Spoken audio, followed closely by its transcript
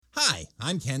Hi,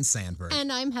 I'm Ken Sandberg.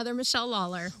 And I'm Heather Michelle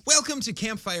Lawler. Welcome to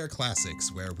Campfire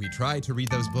Classics, where we try to read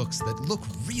those books that look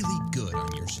really good on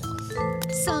your shelf.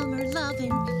 Summer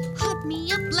lovin', had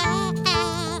me a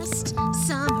blast.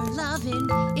 Summer lovin',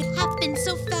 it happened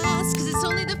so fast, 'cause it's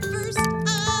only the 1st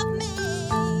of May.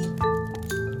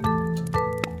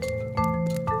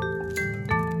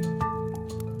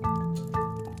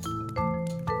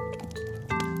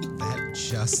 That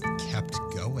just kept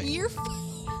going.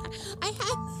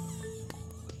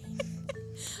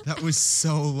 That was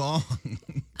so long.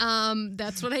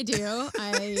 That's what I do.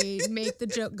 I make the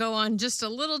joke go on just a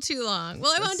little too long.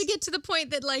 Well, I wanted to get to the point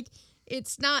that, like,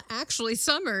 it's not actually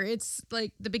summer. It's,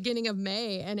 like, the beginning of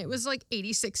May, and it was, like,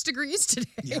 86 degrees today.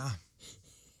 Yeah.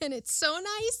 And it's so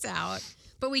nice out.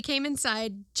 But we came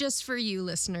inside just for you,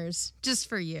 listeners. Just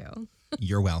for you.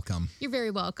 You're welcome. You're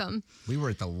very welcome. We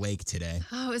were at the lake today.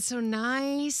 Oh, it was so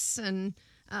nice. And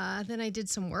then I did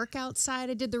some work outside.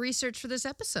 I did the research for this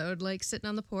episode, like sitting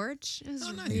on the porch. It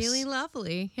was really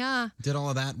lovely. Yeah. Did all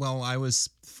of that while I was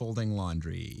folding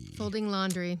laundry. Folding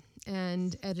laundry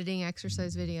and editing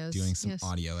exercise videos. Doing some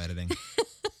audio editing.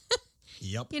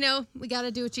 Yep. You know, we got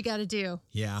to do what you got to do.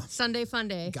 Yeah. Sunday fun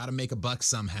day. Got to make a buck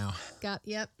somehow.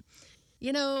 Yep.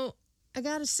 You know, I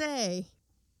got to say,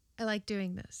 I like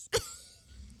doing this.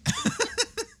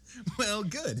 Well,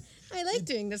 good. I like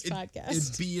doing this podcast.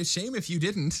 It'd be a shame if you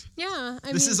didn't. Yeah.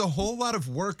 This is a whole lot of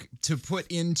work to put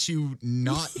into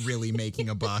not really making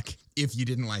a buck if you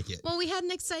didn't like it. Well, we had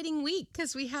an exciting week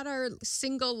because we had our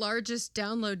single largest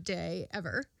download day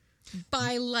ever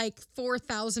by like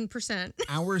 4,000%.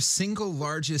 Our single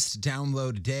largest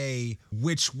download day,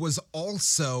 which was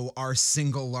also our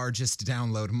single largest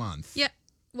download month. Yeah.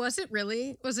 Was it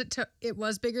really? Was it? It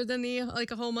was bigger than the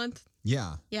like a whole month?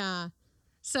 Yeah. Yeah.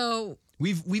 So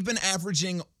we've been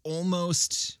averaging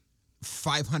almost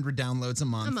 500 downloads a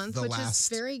month the which last is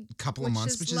very, couple of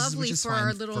months, which is lovely which is for fine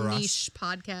our little for niche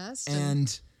podcast.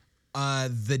 And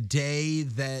the day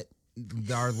that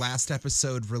our last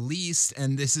episode released,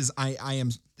 and this is I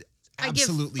am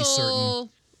absolutely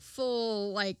certain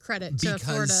full like credit to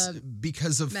Florida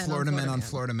because of Florida Men on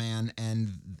Florida Man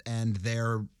and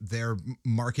their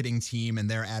marketing team and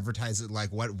their advertising, like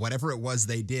whatever it was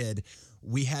they did.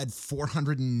 We had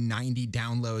 490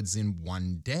 downloads in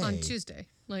one day. On Tuesday,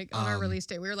 like on our release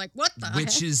day. We were like, what the heck?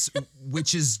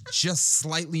 Which is just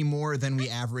slightly more than we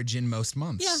average in most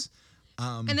months.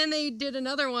 Yeah. And then they did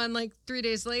another one like 3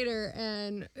 days later,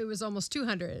 and it was almost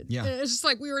 200. Yeah. And it's just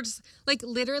like, we were just like,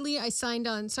 literally I signed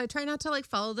on. So I try not to like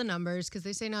follow the numbers because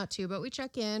they say not to, but we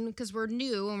check in because we're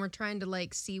new and we're trying to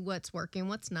like see what's working,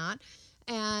 what's not.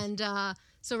 And,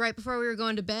 so right before we were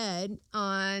going to bed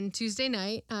on Tuesday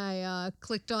night, I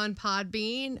clicked on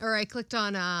Podbean, or I clicked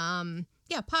on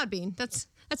Podbean. That's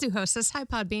who hosts us. Hi,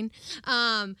 Podbean.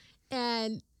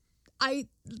 And I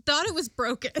thought it was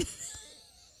broken.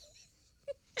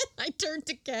 I turned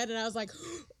to Ken and I was like,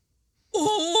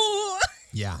 oh.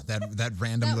 Yeah, that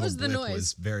random That little was the blip noise.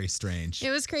 was very strange.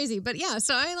 It was crazy. But yeah,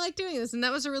 so I like doing this, and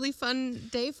that was a really fun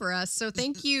day for us. So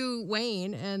thank you,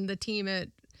 Wayne, and the team at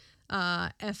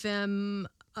FMO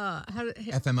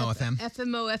FMO-FM.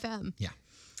 FMO-FM.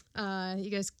 Yeah. You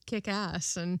guys kick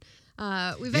ass. And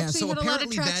we've actually had a lot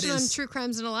of traction on True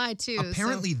Crimes and a Lie, too.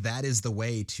 Apparently that is the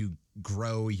way to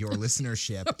grow your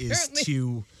listenership is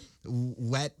to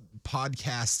let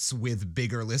podcasts with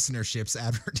bigger listenerships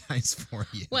advertise for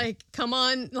you. Like, come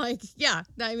on. Like, yeah.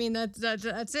 I mean,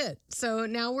 that's it. So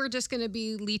now we're just going to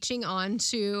be leeching on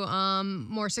to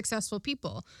more successful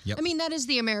people. Yep. I mean, that is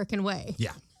the American way.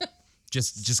 Yeah.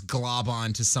 Just glob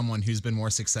on to someone who's been more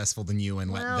successful than you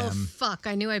and let them... fuck.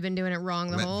 I knew I'd been doing it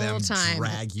wrong the whole time.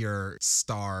 Drag your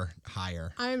star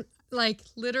higher. I'm, like,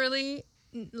 literally...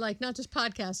 Like, not just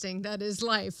podcasting, that is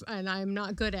life, and I'm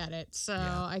not good at it. So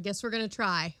I guess we're going to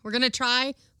try. We're going to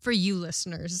try for you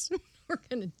listeners. We're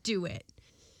going to do it.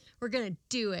 We're going to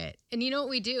do it. And you know what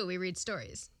we do? We read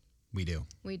stories. We do.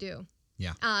 We do.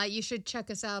 Yeah. You should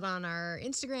check us out on our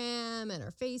Instagram and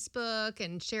our Facebook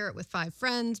and share it with 5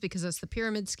 friends because that's the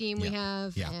pyramid scheme we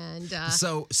have. Yeah. And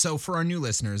so for our new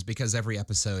listeners, because every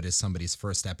episode is somebody's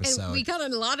first episode. And we got a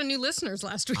lot of new listeners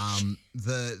last week.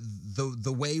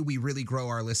 The way we really grow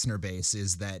our listener base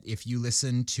is that if you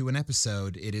listen to an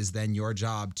episode, it is then your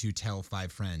job to tell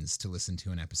 5 friends to listen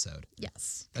to an episode.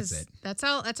 Yes. That's it. That's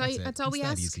all we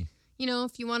ask. Easy. You know,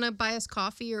 if you want to buy us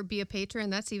coffee or be a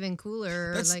patron, that's even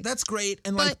cooler. That's great.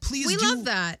 And but please we love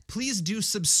that. Please do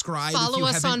subscribe. Follow if you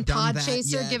us on haven't done that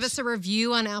Podchaser. yet. Give us a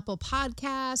review on Apple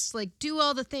Podcasts. Like, do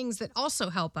all the things that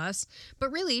also help us.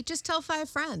 But really, just tell 5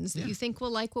 friends that you think will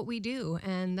like what we do.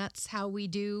 And that's how we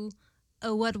do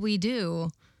what we do.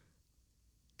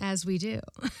 As we do.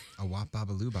 A wop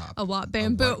babaloo bop. A wop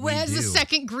bamboo. what we Where's the do.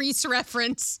 second Grease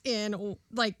reference in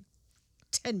like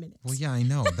 10 minutes? Well, yeah, I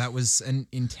know. That was an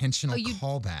intentional you-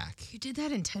 callback. You did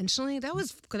that intentionally? That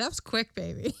was quick,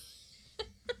 baby.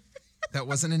 That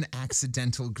wasn't an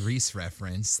accidental Grease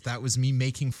reference. That was me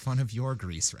making fun of your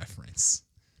Grease reference.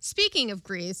 Speaking of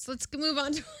Grease, let's move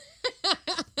on to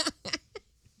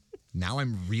Now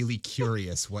I'm really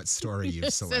curious what story you've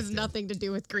this selected. has nothing to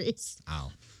do with Grease.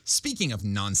 Oh. Speaking of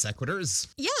non sequiturs,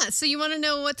 Yeah, so you want to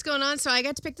know what's going on? So I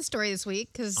got to pick the story this week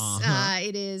because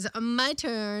it is my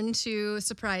turn to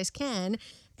surprise Ken.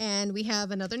 And we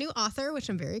have another new author, which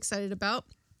I'm very excited about.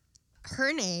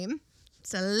 Her name,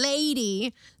 it's a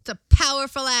lady, it's a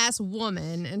powerful ass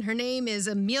woman. And her name is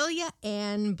Amelia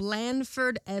Ann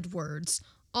Blandford Edwards,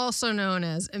 also known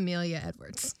as Amelia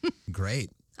Edwards. great.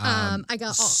 I got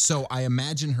all. So I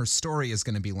imagine her story is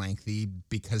going to be lengthy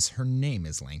because her name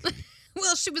is lengthy.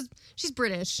 Well, she's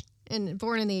British and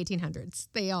born in the 1800s.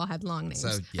 They all had long names. So,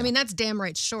 yeah. I mean, that's damn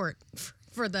right short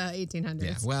for the 1800s.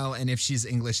 Yeah. Well, and if she's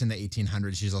English in the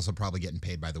 1800s, she's also probably getting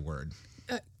paid by the word.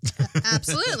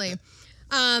 Absolutely.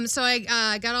 So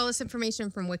I got all this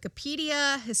information from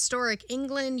Wikipedia, Historic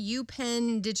England,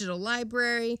 UPenn Digital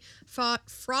Library,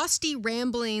 Frosty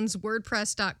Ramblings,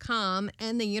 WordPress.com,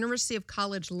 and the University of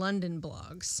College London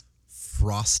blogs.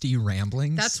 Frosty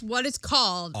Ramblings? That's what it's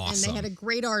called. Awesome. And they had a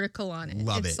great article on it.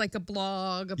 Love it's it. like a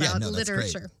blog Yeah, about no, that's great.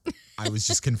 literature. I was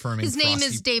just confirming. His name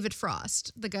Frosty... is David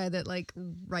Frost, the guy that like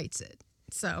writes it.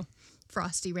 So,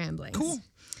 Frosty Ramblings. Cool.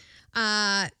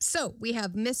 So we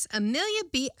have Miss Amelia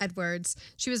B. Edwards.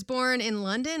 She was born in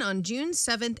London on June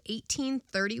 7th,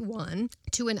 1831,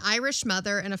 to an Irish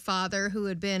mother and a father who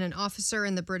had been an officer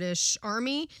in the British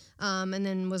Army and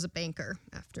then was a banker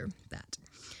after that.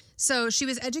 So she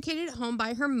was educated at home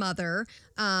by her mother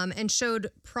and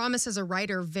showed promise as a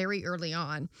writer very early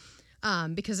on.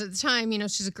 Because at the time,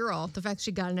 she's a girl. The fact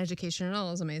she got an education at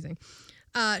all is amazing.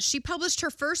 She published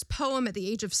her first poem at the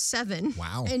age of 7.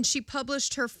 Wow. And she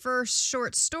published her first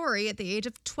short story at the age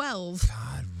of 12.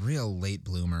 God, real late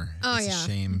bloomer. Oh, It's yeah. a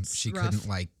shame It's she rough.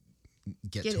 couldn't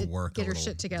get to work get a her little,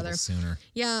 shit together. little sooner.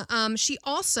 Yeah. She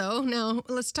also, now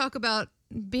let's talk about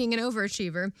being an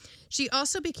overachiever. She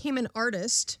also became an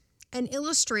artist and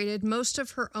illustrated most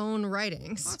of her own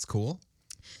writings. That's cool.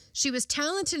 She was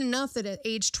talented enough that at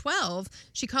age 12,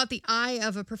 she caught the eye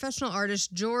of a professional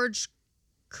artist, George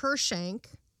Kershank,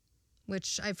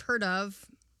 which I've heard of.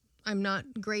 I'm not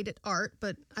great at art,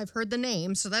 but I've heard the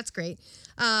name, so that's great.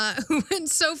 Who went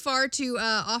so far to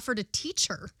offer to teach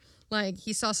her. Like,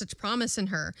 he saw such promise in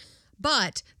her.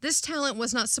 But this talent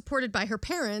was not supported by her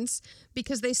parents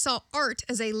because they saw art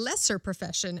as a lesser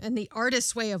profession and the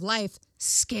artist's way of life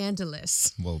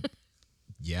scandalous. Well,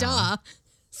 yeah. Duh.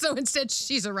 So instead,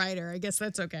 she's a writer. I guess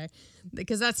that's okay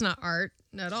because that's not art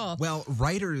at all. Well,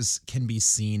 writers can be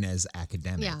seen as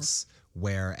academics,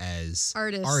 whereas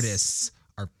Artists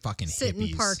are fucking Sit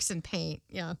hippies. in parks and paint.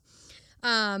 Yeah.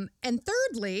 And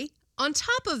thirdly, on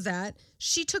top of that,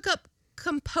 she took up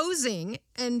composing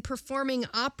and performing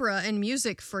opera and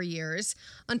music for years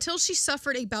until she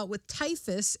suffered a bout with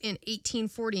typhus in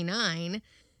 1849.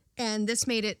 And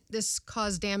this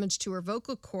caused damage to her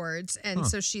vocal cords. And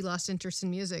so she lost interest in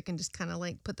music and just kind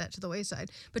of put that to the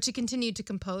wayside. But she continued to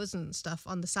compose and stuff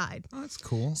on the side. Oh, that's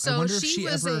cool. So I wonder if she she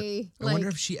was ever. a, I wonder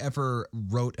if she ever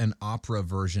wrote an opera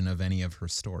version of any of her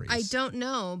stories. I don't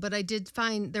know, but I did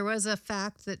find there was a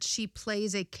fact that she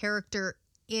plays a character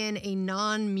in a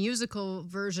non-musical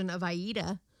version of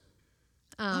Aida.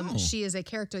 She is a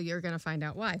character. You're going to find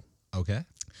out why. Okay.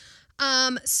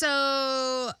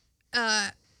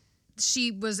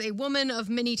 She was a woman of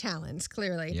many talents,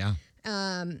 clearly. Yeah.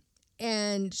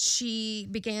 And she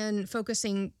began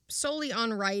focusing solely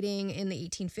on writing in the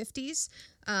 1850s.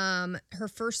 Her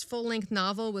first full-length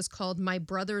novel was called My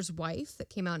Brother's Wife that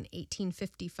came out in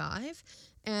 1855.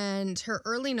 And her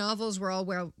early novels were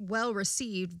all well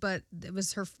received, but it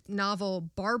was her novel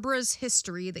Barbara's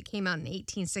History that came out in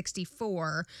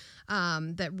 1864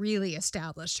 that really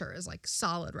established her as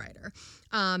solid writer.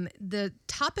 The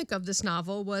topic of this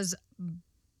novel was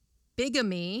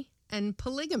bigamy and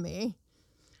polygamy.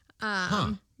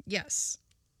 Yes,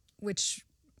 which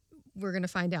we're going to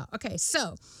find out. Okay,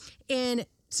 so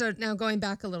now going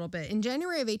back a little bit, in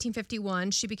January of 1851,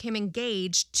 she became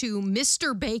engaged to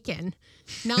Mr. Bacon,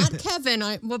 not Kevin.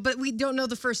 But we don't know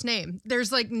the first name.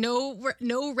 There's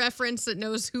no reference that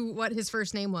knows what his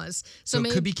first name was. So maybe,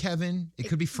 it could be Kevin. It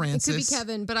could be Francis. It could be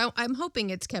Kevin, but I'm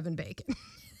hoping it's Kevin Bacon.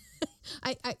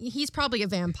 He's probably a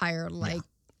vampire like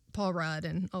Paul Rudd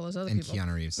and all those other people.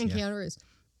 Keanu Reeves. And yeah. Keanu Reeves.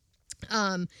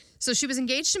 So she was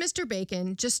engaged to Mr.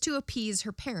 Bacon just to appease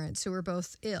her parents, who were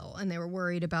both ill, and they were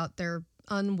worried about their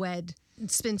unwed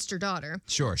spinster daughter.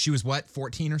 Sure. She was what,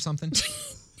 14 or something?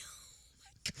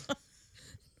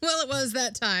 Well, it was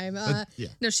that time. Yeah.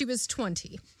 No, she was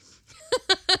 20.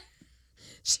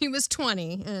 She was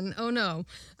 20, and oh no.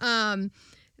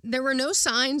 There were no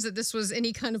signs that this was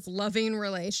any kind of loving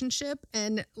relationship,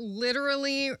 and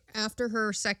literally after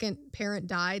her second parent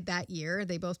died that year,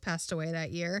 they both passed away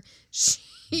that year,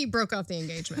 she broke off the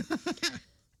engagement.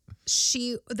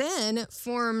 She then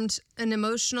formed an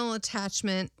emotional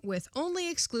attachment with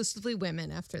only exclusively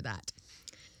women after that.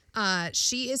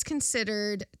 She is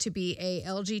considered to be a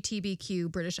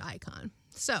LGBTQ British icon.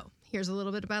 So here's a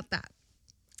little bit about that.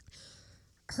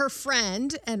 Her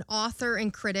friend and author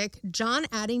and critic, John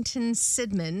Addington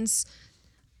Sidmans,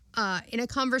 in a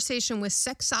conversation with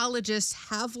sexologist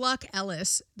Havelock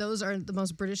Ellis, those are the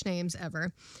most British names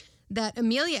ever, that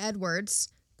Amelia Edwards,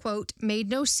 quote, made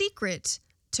no secret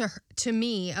to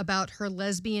me about her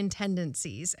lesbian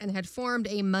tendencies and had formed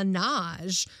a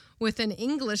menage with an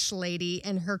English lady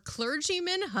and her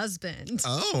clergyman husband.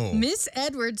 Oh. Miss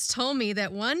Edwards told me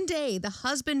that one day the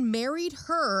husband married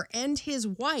her and his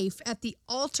wife at the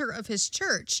altar of his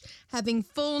church, having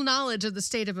full knowledge of the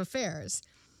state of affairs.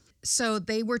 So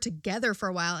they were together for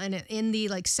a while, and in the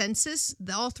census,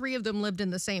 all three of them lived in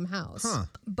the same house. Huh.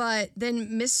 But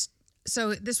then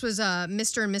so this was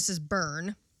Mr. and Mrs.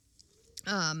 Byrne.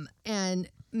 And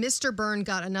Mr. Byrne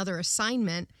got another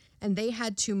assignment, and they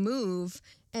had to move,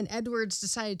 and Edwards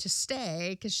decided to stay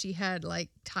because she had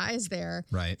ties there.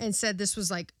 Right. And said this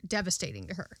was devastating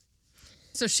to her.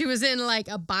 So she was in a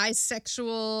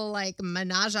bisexual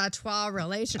menage a trois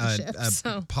relationship.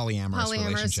 So polyamorous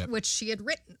relationship. which she had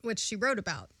written, which she wrote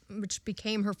about, which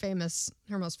became her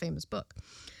most famous book.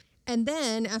 And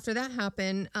then after that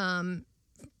happened,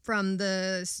 from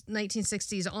the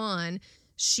 1960s on,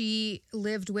 she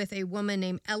lived with a woman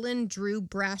named Ellen Drew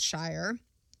Brasshire,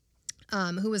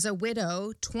 who was a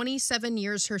widow, 27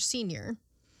 years her senior.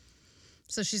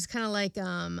 So she's kind of like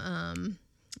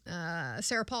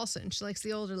Sarah Paulson. She likes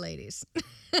the older ladies.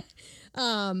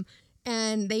 And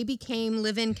they became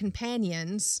live-in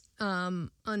companions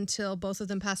until both of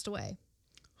them passed away.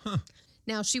 Huh.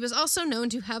 Now, she was also known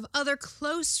to have other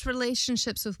close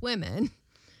relationships with women.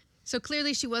 So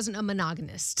clearly she wasn't a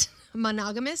monogamist.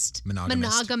 Monogamist?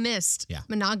 Yeah.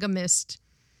 Monogamist.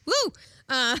 Woo!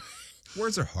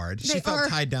 Words are hard. She felt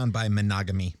tied down by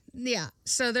monogamy. Yeah.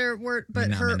 So there were,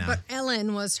 but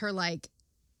Ellen was her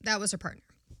that was her partner.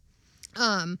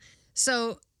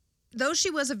 So though she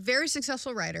was a very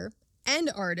successful writer and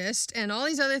artist and all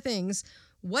these other things,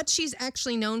 what she's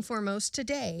actually known for most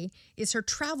today is her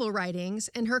travel writings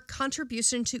and her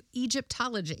contribution to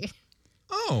Egyptology.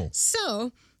 Oh.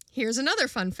 So here's another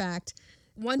fun fact.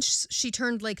 Once she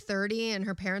turned 30 and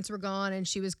her parents were gone and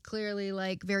she was clearly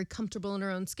very comfortable in her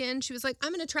own skin, she was like,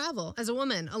 I'm going to travel as a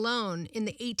woman alone in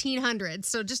the 1800s.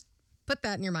 So just put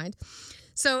that in your mind.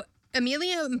 So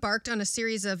Amelia embarked on a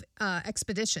series of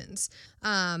expeditions.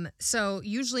 So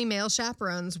usually male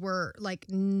chaperones were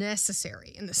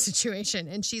necessary in this situation.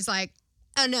 And she's like,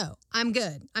 oh no, I'm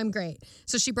good. I'm great.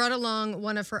 So she brought along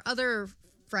one of her other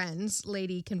friends,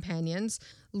 lady companions,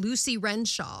 Lucy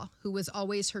Renshaw, who was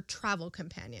always her travel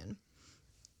companion.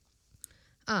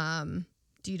 Do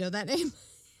you know that name?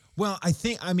 Well, I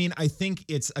think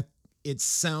it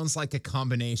sounds like a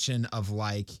combination of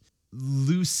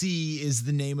Lucy is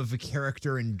the name of a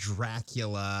character in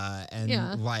Dracula, and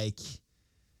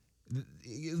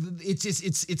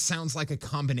it sounds like a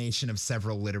combination of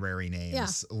several literary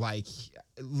names. Yeah.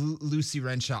 Lucy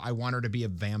Renshaw, I want her to be a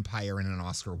vampire in an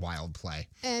Oscar Wilde play.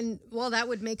 And well, that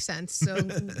would make sense. So,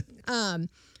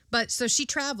 so she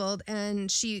traveled and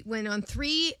she went on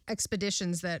 3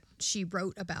 expeditions that she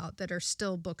wrote about that are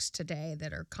still books today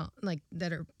that are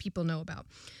people know about.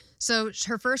 So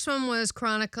her first one was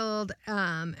chronicled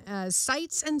as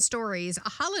Sights and Stories, a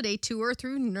holiday tour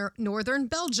through northern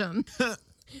Belgium.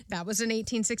 That was in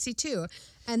 1862.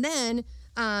 And then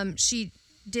she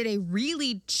did a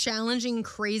really challenging,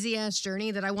 crazy-ass journey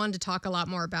that I wanted to talk a lot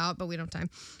more about, but we don't have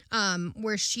time,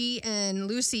 where she and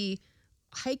Lucy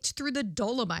hiked through the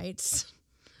Dolomites,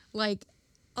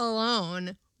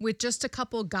 alone, with just a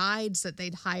couple guides that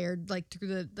they'd hired,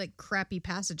 through the crappy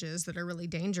passages that are really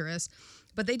dangerous.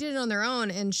 But they did it on their own,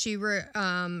 and she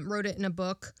wrote it in a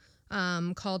book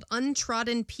called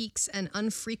Untrodden Peaks and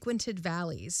Unfrequented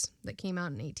Valleys that came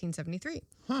out in 1873.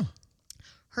 Huh.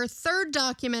 Her third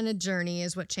documented journey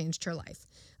is what changed her life.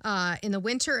 In the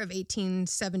winter of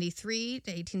 1873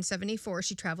 to 1874,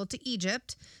 she traveled to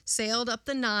Egypt, sailed up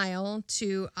the Nile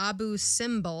to Abu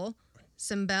Simbel.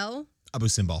 Abu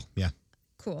Simbel, yeah.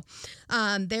 Cool.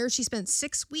 There she spent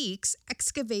 6 weeks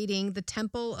excavating the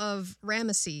Temple of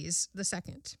Ramesses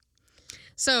II.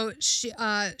 So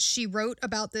she wrote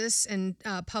about this and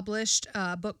published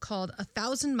a book called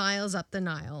 1,000 Miles Up the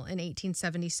Nile in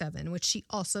 1877, which she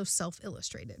also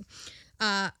self-illustrated.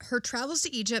 Her travels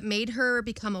to Egypt made her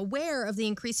become aware of the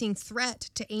increasing threat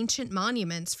to ancient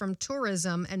monuments from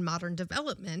tourism and modern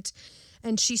development.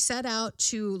 And she set out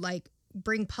to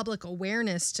bring public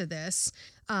awareness to this.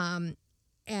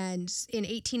 And in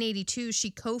 1882,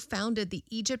 she co-founded the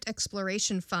Egypt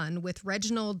Exploration Fund with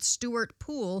Reginald Stuart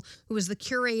Poole, who was the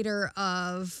curator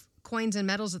of coins and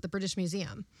medals at the British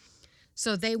Museum.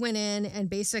 So they went in and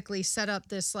basically set up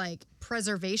this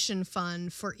preservation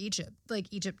fund for Egypt,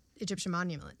 Egyptian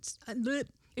monuments.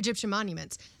 Egyptian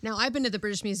monuments. Now, I've been to the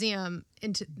British Museum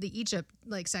into the Egypt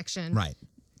section. Right.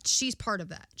 She's part of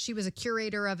that. She was a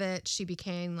curator of it. She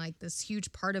became this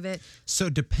huge part of it. So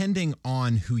depending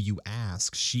on who you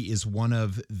ask, she is one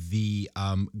of the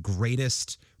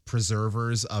greatest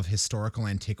preservers of historical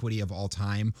antiquity of all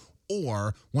time,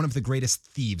 or one of the greatest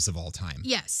thieves of all time.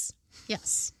 Yes,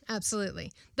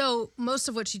 absolutely. Though most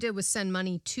of what she did was send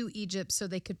money to Egypt so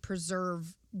they could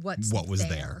preserve what was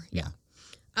there. Yeah.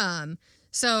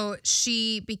 So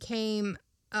she became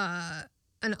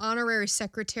an honorary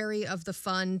secretary of the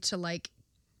fund to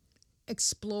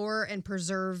explore and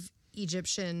preserve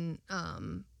Egyptian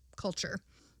culture,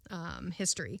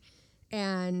 history.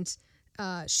 And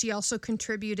she also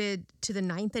contributed to the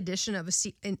 9th edition of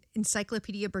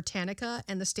Encyclopedia Britannica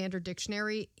and the Standard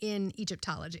Dictionary in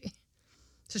Egyptology.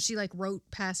 So she wrote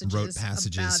passages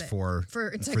about it for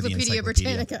Encyclopedia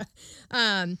Britannica.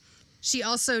 She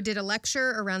also did a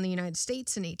lecture around the United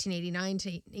States in 1889 to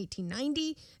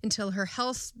 1890 until her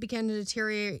health began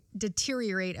to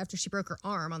deteriorate after she broke her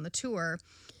arm on the tour.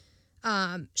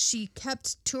 She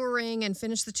kept touring and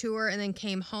finished the tour and then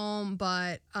came home,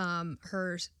 but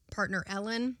her partner,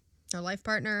 Ellen, her life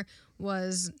partner,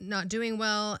 was not doing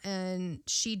well, and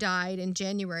she died in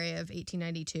January of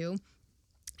 1892.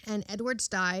 And Edwards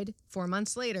died 4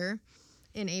 months later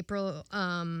on April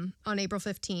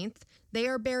 15th. They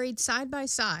are buried side by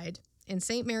side in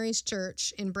St. Mary's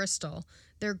Church in Bristol.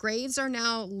 Their graves are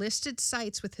now listed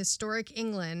sites with Historic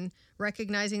England,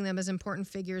 recognizing them as important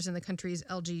figures in the country's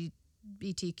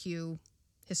LGBTQ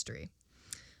history.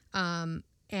 They're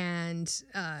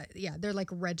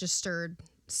registered.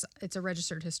 It's a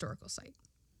registered historical site.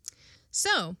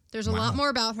 So there's a lot more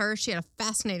about her. She had a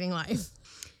fascinating life.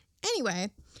 Anyway,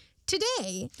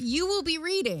 today you will be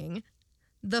reading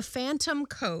The Phantom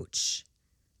Coach,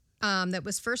 that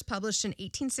was first published in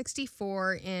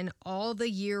 1864 in All the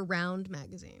Year Round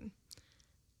magazine.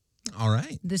 All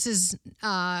right. This is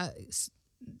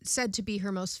said to be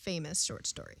her most famous short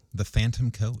story. The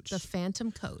Phantom Coach. The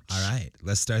Phantom Coach. All right.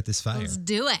 Let's start this fire. Let's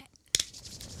do it.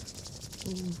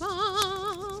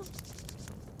 Ooh-ah.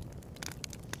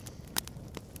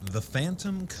 The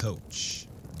Phantom Coach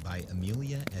by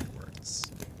Amelia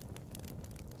Edwards.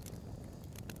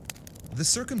 The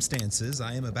circumstances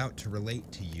I am about to relate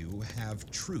to you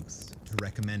have truth to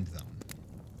recommend them.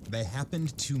 They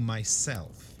happened to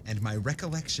myself, and my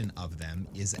recollection of them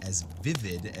is as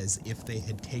vivid as if they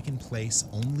had taken place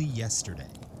only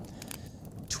yesterday.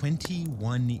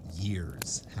 21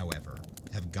 years, however,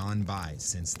 have gone by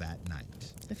since that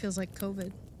night. It feels like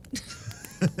COVID.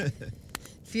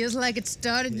 Feels like it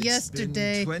started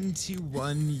yesterday. It's been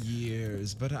 21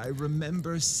 years, but I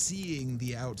remember seeing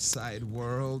the outside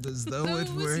world as though it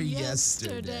were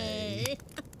yesterday.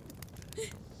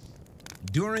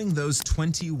 During those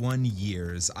 21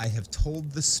 years, I have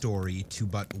told the story to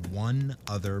but one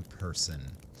other person.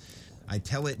 I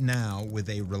tell it now with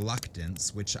a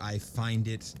reluctance which I find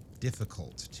it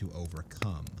difficult to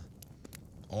overcome.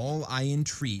 All I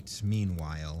entreat,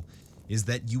 meanwhile, is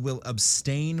that you will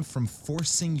abstain from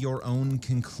forcing your own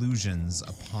conclusions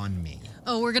upon me.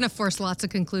 Oh, we're going to force lots of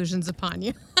conclusions upon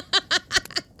you.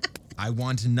 I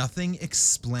want nothing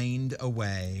explained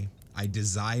away. I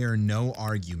desire no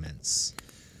arguments.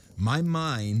 My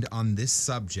mind on this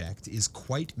subject is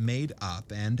quite made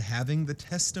up, and having the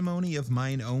testimony of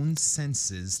mine own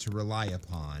senses to rely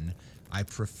upon, I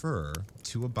prefer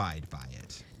to abide by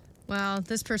it. Well,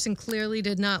 this person clearly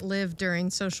did not live during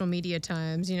social media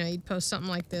times. You know, you'd post something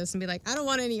like this and be like, I don't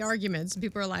want any arguments. And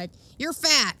people are like, you're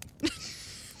fat.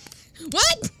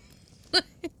 What?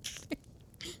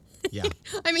 Yeah.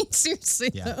 I mean,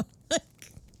 seriously, though.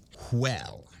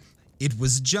 Well, it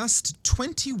was just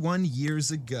 21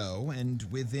 years ago, and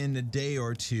within a day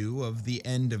or two of the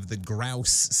end of the grouse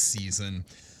season.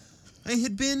 I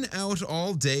had been out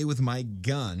all day with my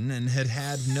gun and had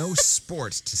had no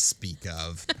sport to speak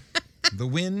of. The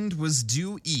wind was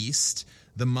due east,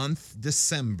 the month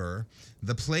December,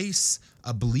 the place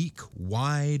a bleak,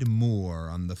 wide moor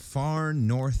on the far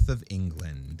north of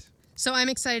England. So I'm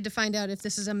excited to find out if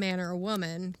this is a man or a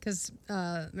woman, because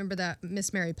remember that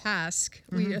Miss Mary Pask?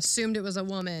 We assumed it was a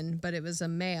woman, but it was a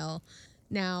male.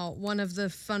 Now, one of the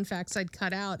fun facts I'd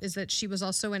cut out is that she was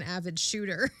also an avid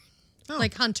shooter,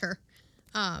 like hunter.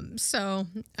 So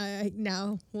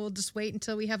now we'll just wait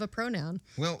until we have a pronoun.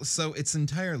 Well, so it's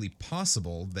entirely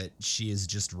possible that she is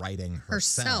just writing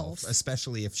herself,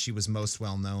 especially if she was most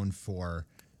well known for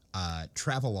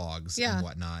travelogues and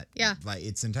whatnot. Yeah. Like,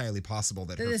 it's entirely possible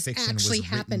that her This fiction actually was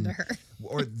happened written, to her.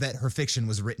 or that her fiction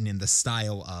was written in the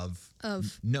style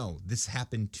of no, this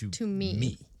happened to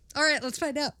me. All right, let's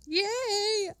find out.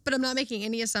 Yay! But I'm not making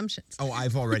any assumptions. Oh,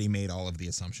 I've already made all of the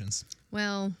assumptions.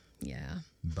 Well, yeah.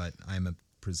 But I'm a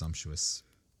presumptuous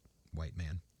white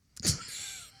man.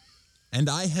 And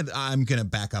I'm going to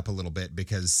back up a little bit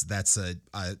because that's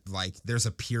there's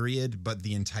a period, but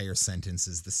the entire sentence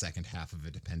is the second half of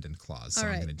a dependent clause. So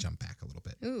I'm going to jump back a little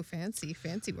bit. Ooh, fancy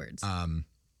words.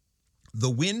 The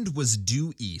wind was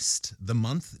due east, the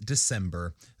month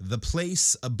December, the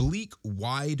place a bleak,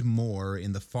 wide moor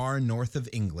in the far north of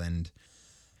England,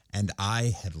 and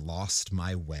I had lost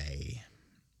my way.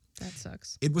 That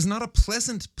sucks. It was not a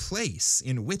pleasant place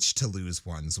in which to lose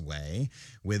one's way,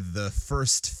 with the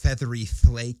first feathery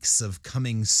flakes of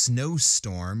coming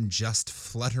snowstorm just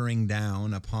fluttering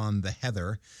down upon the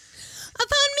heather.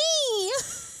 Upon me!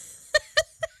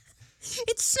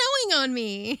 It's snowing on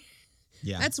me.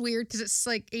 Yeah. That's weird because it's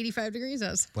like 85 degrees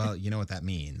out. Well, you know what that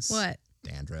means. What?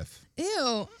 Dandruff.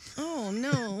 Ew. Oh,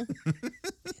 no.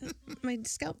 My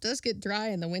scalp does get dry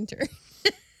in the winter.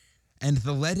 And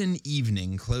the leaden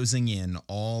evening closing in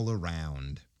all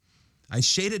around. I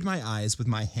shaded my eyes with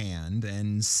my hand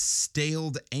and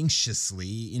staled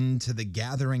anxiously into the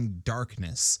gathering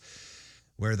darkness,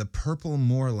 where the purple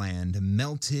moorland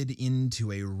melted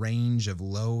into a range of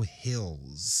low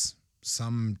hills,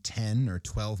 some 10 or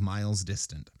 12 miles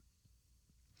distant.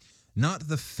 Not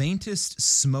the faintest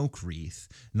smoke wreath,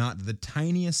 not the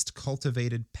tiniest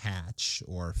cultivated patch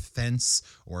or fence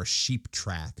or sheep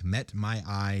track met my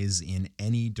eyes in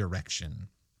any direction.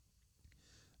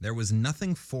 There was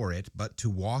nothing for it but to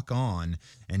walk on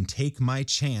and take my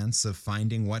chance of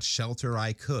finding what shelter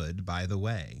I could by the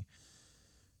way.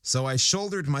 So I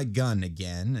shouldered my gun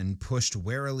again and pushed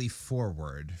warily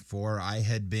forward, for I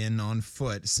had been on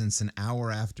foot since an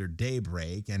hour after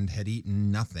daybreak and had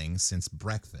eaten nothing since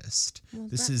breakfast. Well,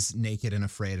 this is Naked and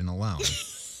Afraid and Alone.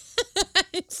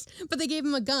 But they gave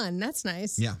him a gun. That's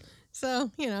nice. Yeah.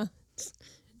 So,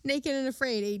 Naked and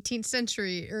Afraid, 18th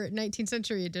century or 19th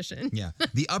century edition. Yeah.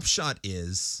 The upshot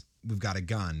is we've got a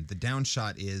gun. The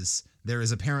downshot is there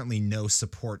is apparently no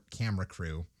support camera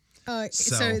crew.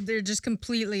 So they're just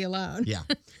completely alone. Yeah.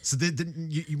 So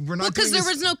we're not because there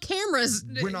was no cameras.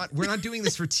 We're not doing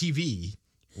this for TV.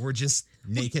 We're just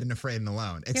naked and afraid and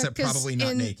alone. Except probably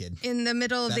not naked. In the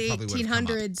middle of the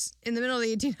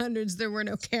 1800s, there were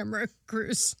no camera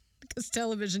crews because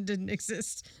television didn't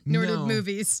exist, nor did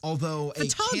movies. Although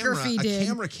photography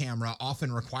a camera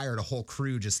often required a whole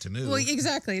crew just to move. Well,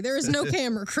 exactly. There is no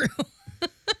camera crew.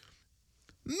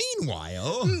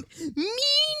 Meanwhile,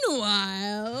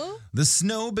 the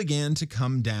snow began to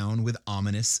come down with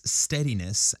ominous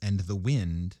steadiness, and the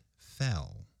wind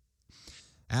fell.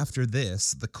 After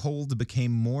this, the cold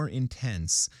became more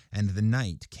intense, and the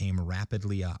night came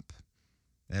rapidly up.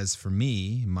 As for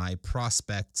me, my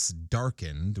prospects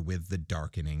darkened with the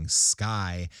darkening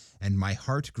sky, and my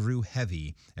heart grew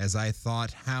heavy as I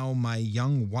thought how my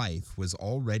young wife was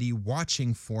already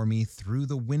watching for me through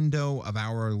the window of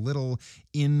our little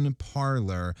inn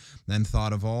parlor, and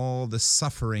thought of all the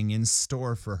suffering in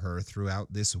store for her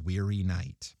throughout this weary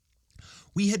night.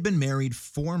 We had been married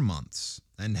 4 months,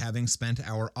 and having spent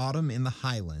our autumn in the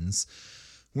Highlands,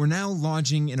 were now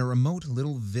lodging in a remote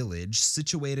little village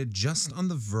situated just on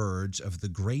the verge of the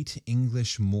great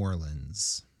English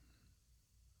moorlands.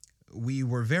 We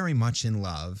were very much in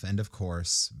love and, of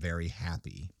course, very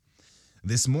happy.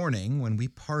 This morning, when we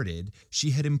parted,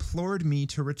 she had implored me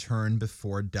to return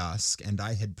before dusk, and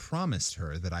I had promised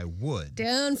her that I would.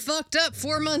 Done fucked up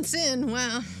 4 months in.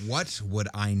 Wow. What would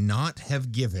I not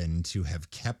have given to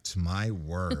have kept my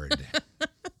word?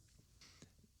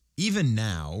 Even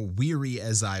now, weary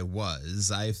as I was,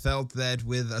 I felt that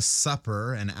with a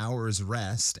supper, an hour's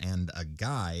rest, and a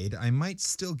guide, I might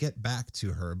still get back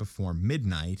to her before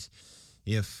midnight,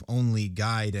 if only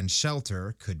guide and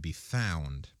shelter could be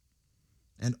found.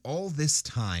 And all this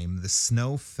time the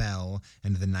snow fell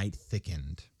and the night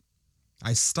thickened.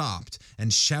 I stopped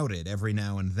and shouted every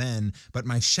now and then, but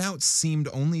my shouts seemed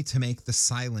only to make the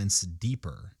silence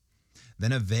deeper.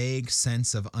 Then a vague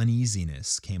sense of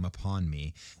uneasiness came upon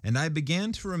me, and I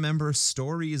began to remember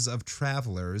stories of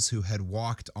travelers who had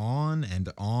walked on and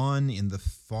on in the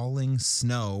falling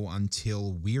snow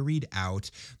until, wearied out,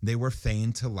 they were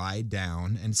fain to lie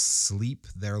down and sleep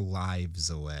their lives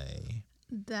away.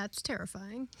 That's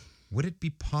terrifying. Would it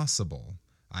be possible,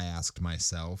 I asked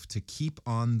myself, to keep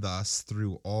on thus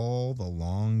through all the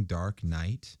long dark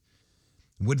night?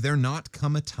 Would there not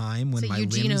come a time when It's a my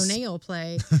Eugene limbs... O'Neill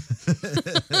play.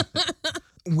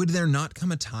 Would there not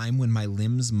come a time when my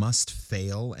limbs must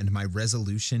fail and my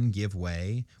resolution give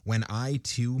way, when I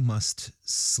too must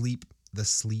sleep the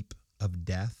sleep of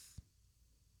death?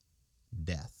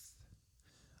 Death.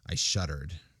 I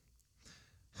shuddered.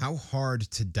 How hard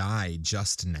to die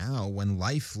just now when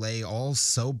life lay all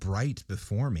so bright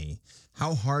before me.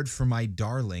 How hard for my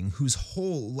darling, whose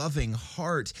whole loving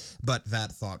heart, but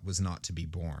that thought was not to be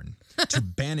borne. To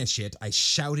banish it, I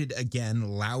shouted again,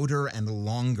 louder and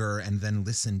longer, and then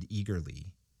listened eagerly.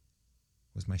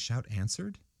 Was my shout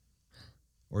answered?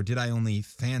 Or did I only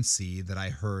fancy that I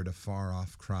heard a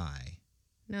far-off cry?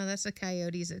 No, that's the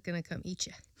coyotes that's going to come eat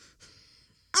you.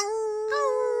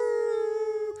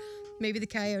 Maybe the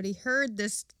coyote heard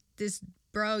this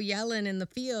bro yelling in the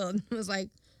field and was like,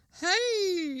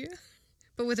 hey,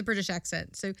 but with a British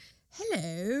accent. So,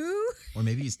 hello. Or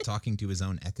maybe he's talking to his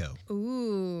own echo.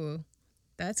 Ooh,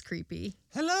 that's creepy.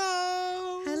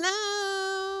 Hello?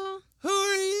 Hello. Who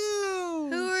are you?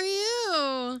 Who are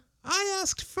you? I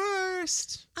asked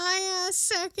first. I asked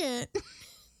second.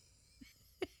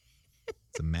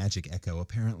 It's a magic echo,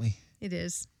 apparently. It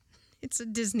is. It's a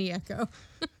Disney echo.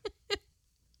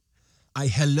 I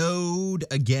helloed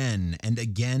again, and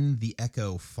again the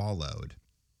echo followed.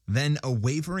 Then a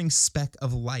wavering speck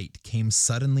of light came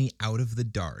suddenly out of the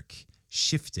dark,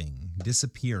 shifting,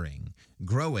 disappearing,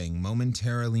 growing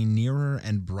momentarily nearer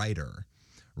and brighter.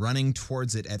 Running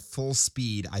towards it at full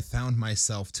speed, I found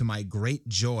myself, to my great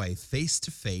joy, face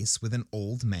to face with an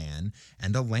old man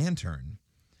and a lantern.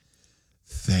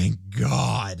 "Thank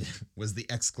God," was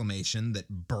the exclamation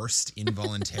that burst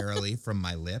involuntarily from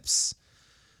my lips.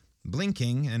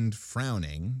 Blinking and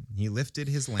frowning, he lifted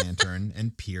his lantern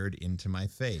and peered into my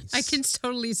face. I can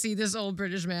totally see this old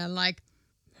British man like,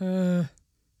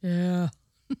 yeah,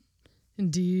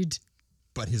 indeed.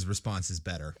 But his response is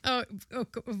better. Oh,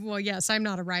 well, yes, I'm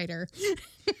not a writer.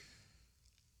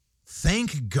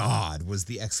 "Thank God," was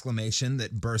the exclamation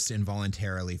that burst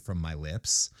involuntarily from my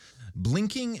lips.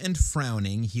 Blinking and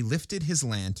frowning, he lifted his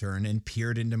lantern and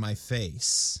peered into my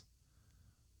face.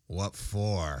 "What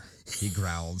for?" he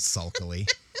growled sulkily.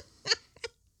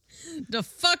 The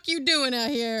fuck you doing out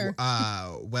here?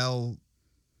 Well,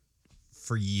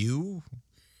 for you?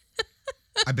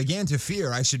 I began to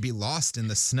fear I should be lost in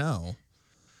the snow.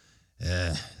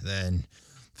 Then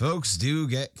folks do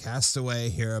get cast away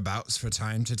hereabouts for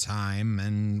time to time,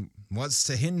 and what's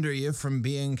to hinder you from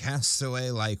being cast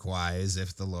away likewise,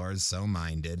 if the Lord's so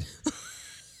minded?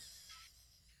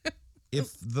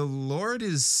 "If the Lord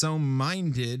is so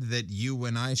minded that you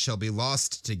and I shall be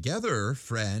lost together,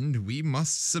 friend, we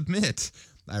must submit,"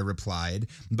 I replied,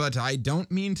 "but I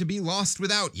don't mean to be lost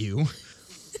without you.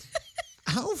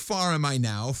 How far am I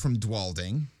now from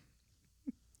Dwalding?"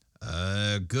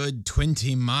 "A good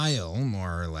 20 mile,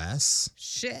 more or less."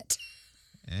 Shit.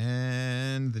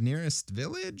 "And the nearest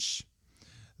village?"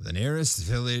 "The nearest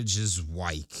village is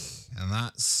Wyke, and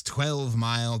that's 12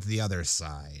 mile to the other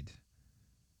side."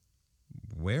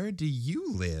 "Where do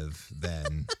you live,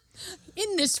 then?"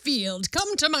 In this field,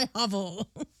 come to my hovel.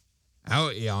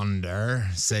 "Out yonder,"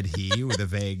 said he with a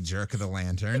vague jerk of the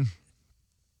lantern.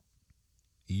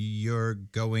 "You're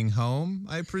going home,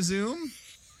 I presume?"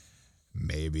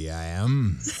 "Maybe I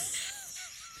am."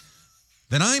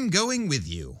 "Then I'm going with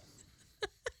you."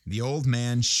 The old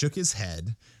man shook his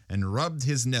head and rubbed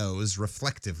his nose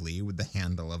reflectively with the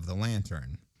handle of the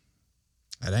lantern.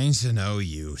 "It ain't of no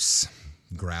use,"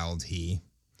 growled he.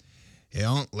 "He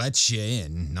don't let you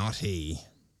in, not he."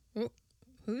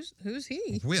 Who's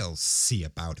he? "We'll see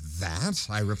about that,"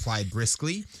 I replied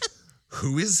briskly.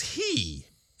 "Who is he?"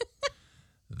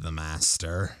 "The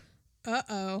master."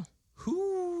 Uh-oh.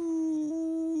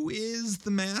 "Who is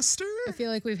the master?" I feel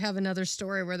like we have another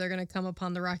story where they're going to come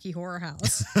upon the Rocky Horror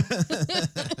House.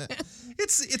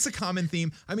 It's a common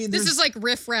theme. I mean, This is like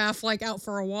Riff Raff, like out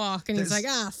for a walk, and he's There's-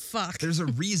 like, fuck. there's a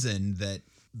reason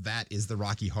that is the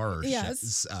Rocky Horror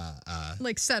Yes.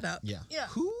 Like setup. Yeah. Yeah.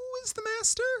 Who is the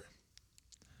master?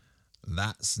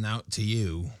 "That's nought to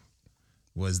you,"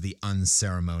 was the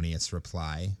unceremonious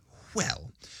reply.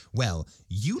 Well,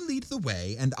 you lead the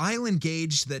way, and I'll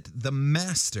engage that the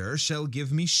master shall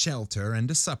give me shelter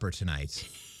and a supper tonight.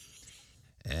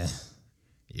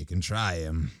 You can try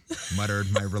him, muttered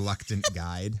my reluctant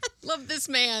guide. Love this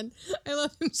man. I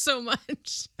love him so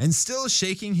much. And still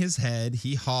shaking his head,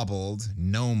 he hobbled,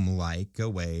 gnome-like,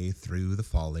 away through the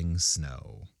falling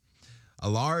snow. A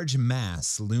large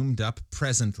mass loomed up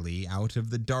presently out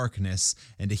of the darkness,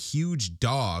 and a huge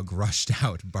dog rushed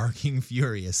out, barking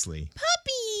furiously.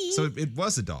 Puppy! So it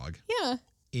was a dog. Yeah.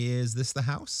 Is this the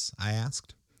house? I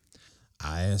asked.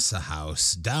 It's a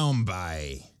house down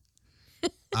by.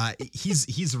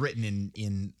 He's written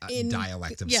in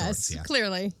dialect of sorts. Yes, Yeah.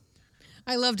 clearly.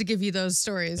 I love to give you those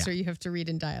stories where you have to read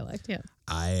in dialect. Yeah.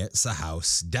 It's a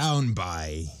house down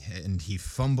by, and he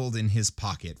fumbled in his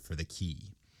pocket for the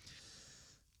key.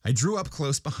 I drew up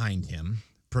close behind him,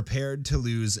 prepared to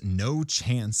lose no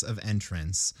chance of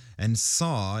entrance, and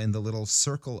saw in the little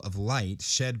circle of light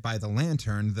shed by the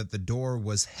lantern that the door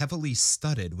was heavily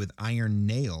studded with iron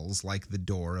nails like the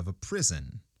door of a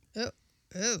prison. Oh.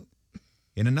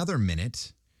 In another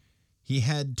minute, he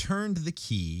had turned the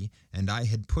key, and I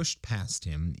had pushed past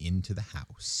him into the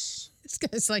house. This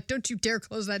guy's like, don't you dare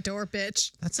close that door,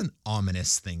 bitch. That's an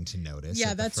ominous thing to notice.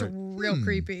 Yeah, that's real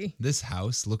creepy. This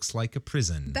house looks like a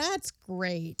prison. That's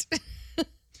great.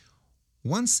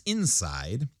 Once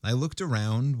inside, I looked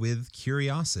around with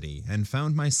curiosity and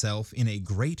found myself in a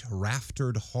great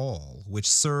raftered hall,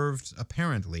 which served,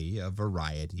 apparently, a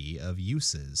variety of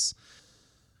uses.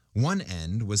 One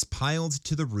end was piled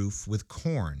to the roof with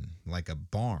corn, like a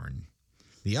barn.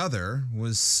 The other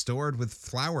was stored with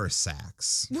flour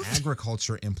sacks,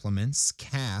 agriculture implements,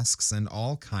 casks, and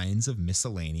all kinds of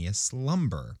miscellaneous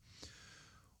lumber.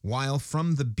 While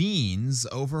from the beams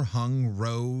overhung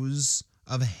rows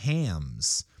of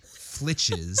hams,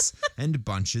 flitches, and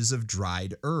bunches of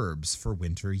dried herbs for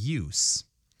winter use.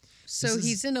 So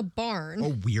he's in a barn. A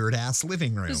weird-ass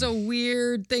living room. It's a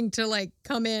weird thing to, like,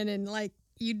 come in and, like,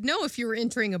 you'd know if you were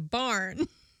entering a barn.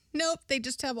 Nope, they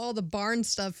just have all the barn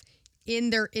stuff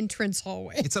in their entrance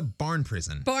hallway. It's a barn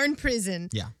prison. Barn prison.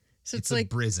 Yeah. So it's like a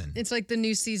prison. It's like the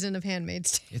new season of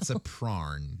Handmaid's Tale. It's a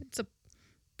prarn. It's a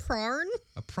prawn?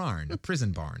 A prarn. A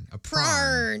prison barn. A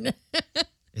Prawn.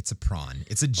 It's a prawn.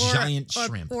 It's a giant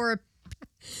shrimp.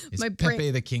 It's my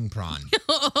Pepe the King prawn.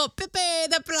 Oh, Pepe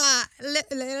the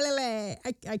prawn.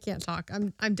 I can't talk.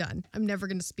 I'm done. I'm never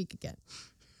going to speak again.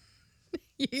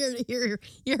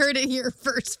 You heard it here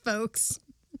first, folks.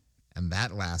 And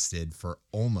that lasted for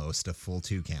almost a full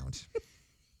 2 count.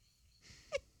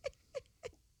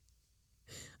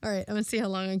 All right, I'm going to see how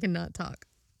long I can not talk.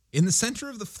 In the center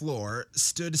of the floor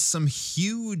stood some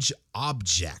huge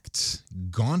object,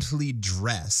 gauntly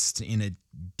dressed in a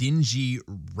dingy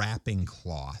wrapping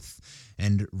cloth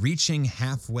and reaching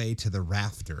halfway to the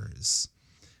rafters.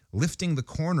 Lifting the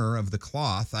corner of the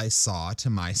cloth, I saw, to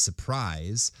my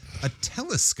surprise, a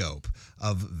telescope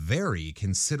of very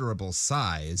considerable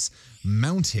size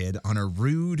mounted on a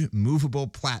rude, movable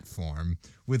platform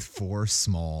with 4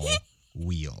 small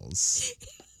wheels.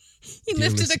 He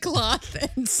lifted a cloth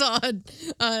and saw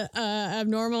a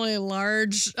abnormally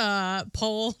large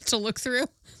pole to look through.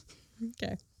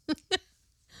 Okay.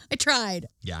 I tried.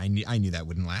 Yeah, I knew that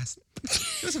wouldn't last.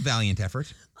 It was a valiant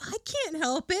effort. I can't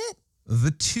help it.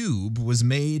 The tube was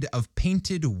made of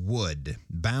painted wood,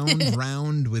 bound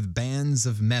round with bands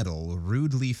of metal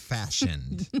rudely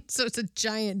fashioned. So it's a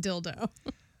giant dildo.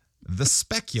 The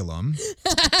speculum,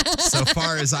 so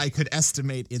far as I could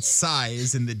estimate its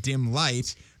size in the dim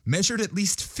light, measured at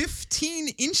least 15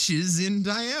 inches in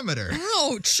diameter.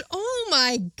 Ouch! Oh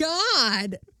my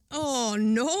God! Oh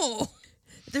no!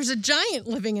 There's a giant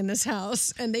living in this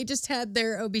house, and they just had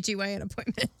their OBGYN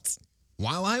appointment.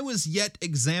 While I was yet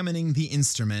examining the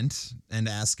instrument and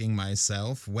asking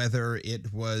myself whether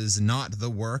it was not the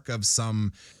work of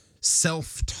some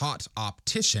self-taught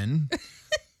optician,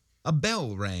 a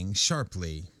bell rang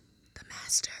sharply. The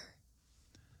master.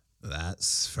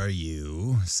 "That's for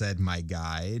you," said my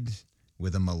guide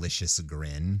with a malicious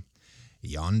grin.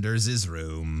 "Yonder's his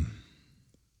room."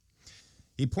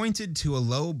 He pointed to a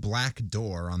low black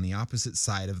door on the opposite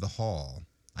side of the hall.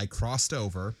 I crossed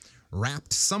over,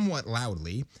 rapped somewhat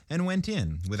loudly, and went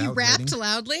in without You rapped waiting.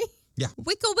 loudly? Yeah.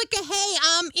 Wicka wicka, hey,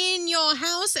 I'm in your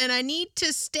house and I need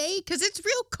to stay because it's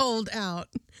real cold out.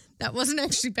 That wasn't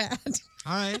actually bad.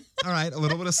 All right. A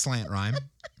little bit of slant rhyme.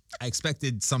 I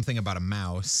expected something about a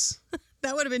mouse.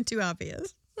 That would have been too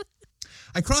obvious.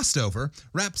 I crossed over,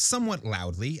 rapped somewhat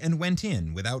loudly, and went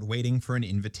in without waiting for an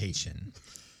invitation.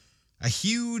 A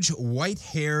huge,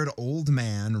 white-haired old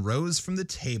man rose from the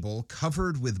table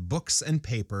covered with books and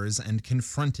papers and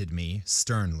confronted me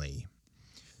sternly.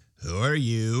 "Who are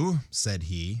you?" said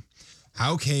he.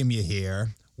 "How came you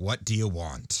here? What do you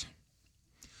want?"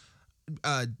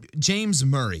 James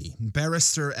Murray,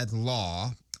 barrister at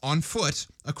law, on foot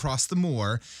across the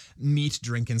moor, meet,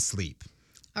 drink, and sleep.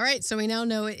 All right, so we now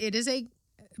know it is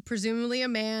presumably a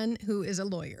man who is a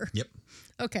lawyer. Yep.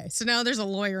 Okay, so now there's a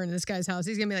lawyer in this guy's house.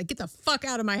 He's going to be like, get the fuck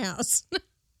out of my house.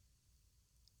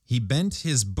 He bent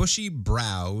his bushy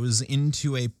brows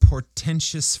into a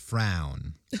portentous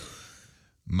frown.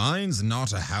 "Mine's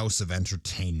not a house of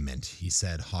entertainment," he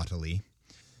said haughtily.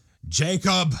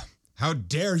 "Jacob, how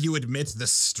dare you admit the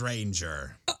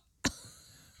stranger?"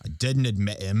 "I didn't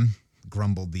admit him,"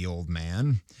 grumbled the old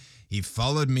man. "He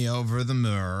followed me over the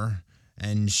moor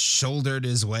and shouldered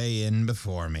his way in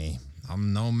before me.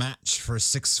 I'm no match for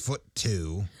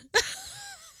 6'2".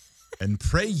 "And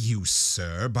pray you,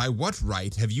 sir, by what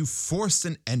right have you forced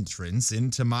an entrance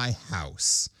into my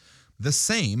house? The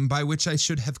same by which I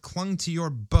should have clung to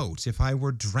your boat if I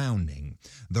were drowning.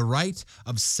 The right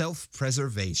of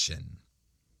self-preservation."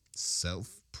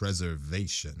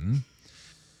 Self-preservation?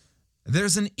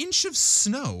 "There's an inch of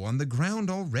snow on the ground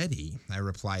already," I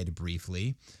replied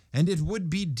briefly, "and it would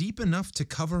be deep enough to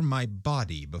cover my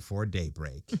body before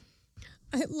daybreak."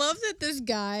 I love that this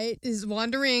guy is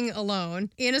wandering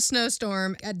alone in a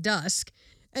snowstorm at dusk,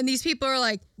 and these people are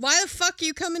like, "Why the fuck are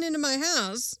you coming into my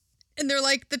house?" And they're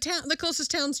like, the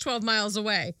closest town's 12 miles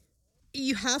away.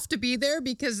 You have to be there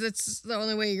because that's the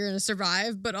only way you're going to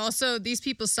survive, but also these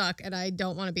people suck and I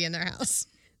don't want to be in their house.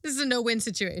 This is a no-win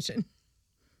situation.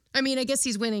 I mean, I guess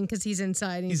he's winning because he's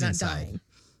inside and he's not inside. dying.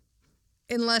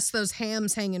 Unless those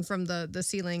hams hanging from the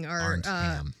ceiling Aren't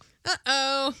ham.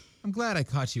 Uh-oh. I'm glad I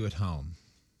caught you at home.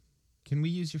 Can we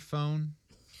use your phone?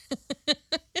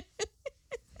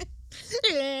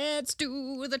 Let's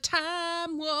do the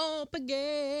time warp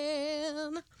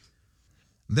again.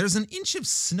 "There's an inch of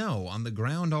snow on the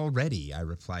ground already," I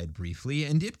replied briefly,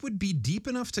 "and it would be deep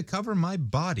enough to cover my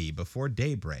body before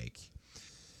daybreak."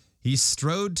 He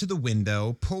strode to the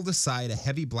window, pulled aside a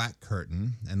heavy black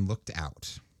curtain, and looked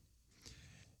out.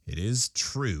 "It is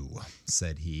true,"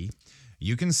 said he.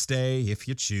 "You can stay, if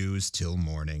you choose, till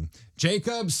morning.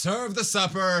 Jacob, serve the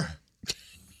supper."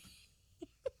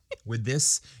 With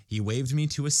this, he waved me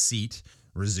to a seat,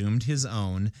 resumed his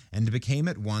own, and became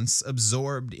at once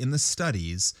absorbed in the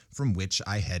studies from which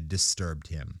I had disturbed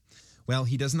him. Well,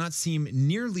 he does not seem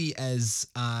nearly as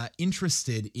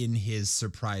interested in his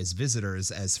surprise visitors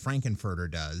as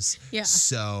Frankenfurter does. Yeah.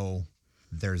 So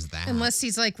there's that. Unless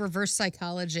he's like reverse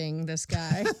psychologing this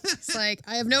guy. It's like,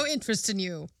 I have no interest in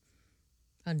you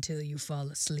until you fall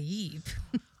asleep.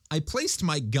 I placed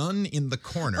my gun in the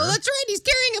corner. Oh, that's right. He's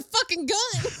carrying a fucking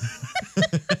gun.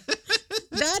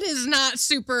 That is not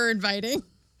super inviting.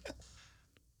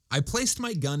 I placed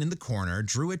my gun in the corner,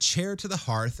 drew a chair to the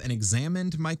hearth, and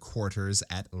examined my quarters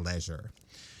at leisure.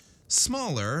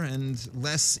 Smaller and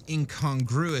less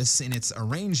incongruous in its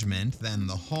arrangement than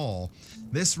the hall,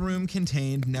 this room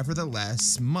contained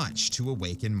nevertheless much to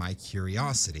awaken my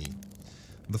curiosity.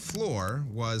 The floor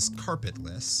was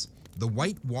carpetless. The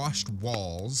whitewashed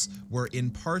walls were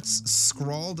in parts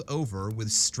scrawled over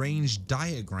with strange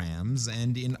diagrams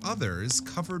and in others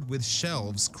covered with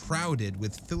shelves crowded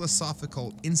with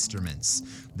philosophical instruments,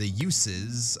 the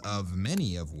uses of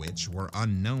many of which were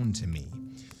unknown to me.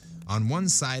 On one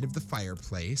side of the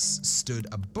fireplace stood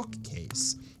a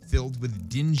bookcase filled with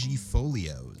dingy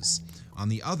folios. On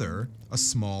the other, a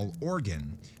small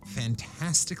organ,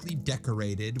 fantastically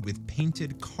decorated with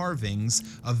painted carvings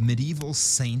of medieval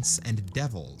saints and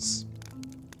devils.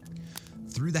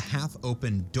 Through the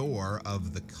half-open door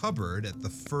of the cupboard at the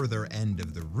further end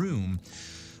of the room,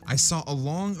 I saw a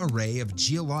long array of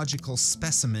geological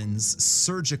specimens,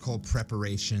 surgical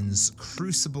preparations,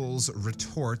 crucibles,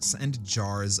 retorts, and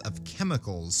jars of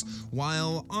chemicals,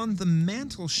 while on the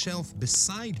mantel shelf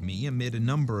beside me, amid a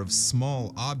number of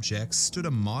small objects, stood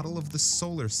a model of the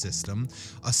solar system,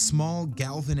 a small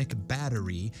galvanic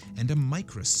battery, and a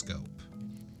microscope.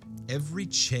 Every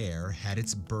chair had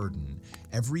its burden.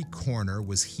 Every corner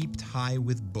was heaped high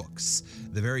with books.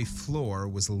 The very floor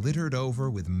was littered over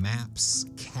with maps,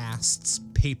 casts,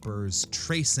 papers,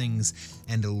 tracings,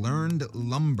 and learned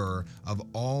lumber of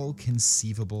all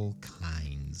conceivable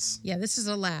kinds. Yeah, this is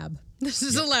a lab. This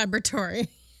is a laboratory.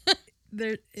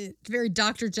 It's very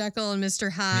Dr. Jekyll and Mr.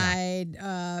 Hyde,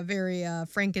 very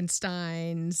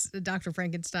Frankenstein's, Dr.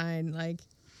 Frankenstein, like.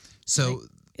 So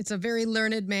it's a very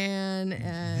learned man,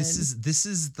 and this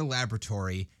is the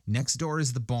laboratory. Next door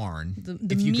is the barn.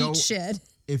 The meat shed.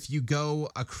 If you go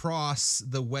across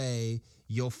the way,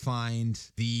 you'll find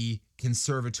the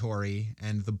conservatory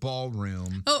and the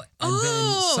ballroom. Oh, And Oh!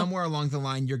 then somewhere along the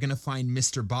line, you're going to find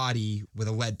Mr. Body with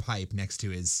a lead pipe next to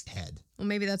his head. Well,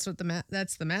 maybe that's what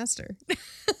that's the master.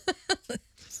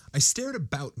 I stared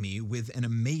about me with an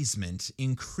amazement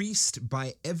increased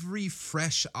by every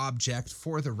fresh object.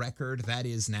 For the record, that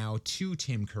is now 2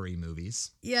 Tim Curry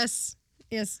movies. Yes.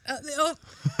 That's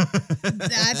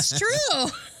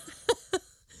true.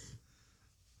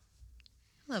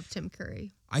 Love Tim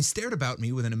Curry. I stared about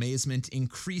me with an amazement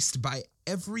increased by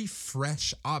every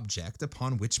fresh object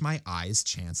upon which my eyes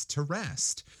chanced to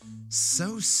rest.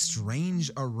 So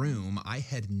strange a room I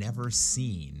had never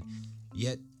seen,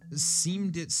 yet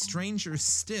seemed it stranger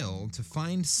still to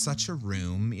find such a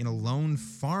room in a lone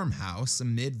farmhouse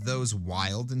amid those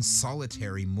wild and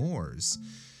solitary moors.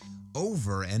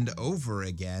 Over and over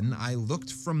again, I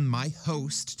looked from my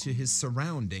host to his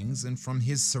surroundings and from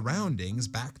his surroundings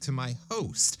back to my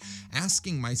host,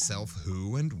 asking myself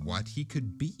who and what he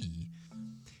could be.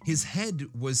 His head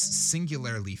was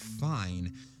singularly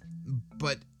fine,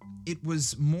 but it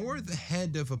was more the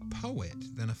head of a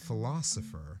poet than a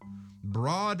philosopher.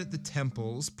 Broad at the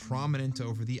temples, prominent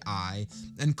over the eye,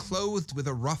 and clothed with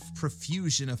a rough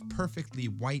profusion of perfectly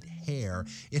white hair,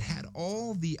 it had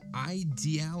all the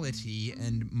ideality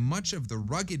and much of the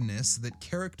ruggedness that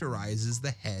characterizes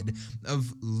the head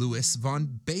of Louis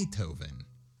von Beethoven.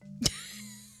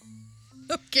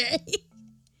 Okay.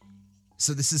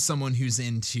 So this is someone who's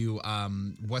into,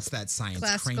 what's that science?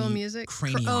 Classical music?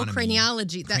 Craniotomy.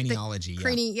 Craniology.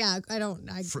 Craniology, yeah. I'm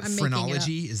making it up.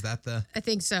 Phrenology, is that the? I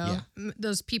think so. Yeah.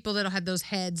 Those people that had those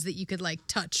heads that you could like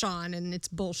touch on, and it's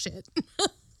bullshit.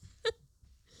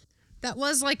 That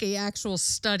was like a actual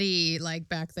study like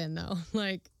back then though,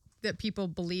 like that people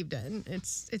believed in.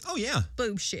 It's Oh yeah.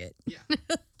 bullshit. Yeah.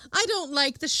 I don't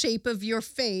like the shape of your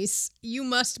face. You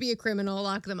must be a criminal.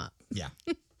 Lock them up. Yeah.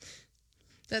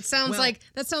 That sounds like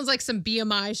some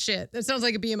BMI shit. That sounds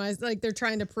like a BMI, like they're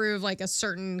trying to prove like a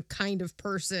certain kind of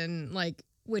person, like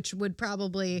which would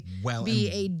probably be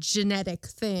a genetic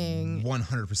thing.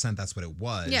 100% that's what it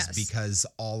was. Yes. Because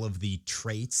all of the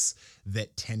traits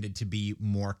that tended to be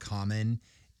more common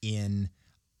in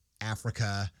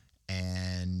Africa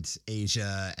and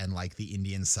Asia and like the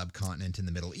Indian subcontinent in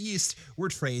the Middle East were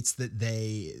traits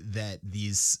that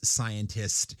these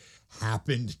scientists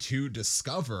happened to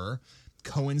discover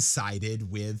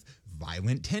coincided with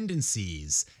violent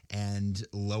tendencies and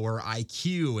lower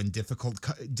IQ and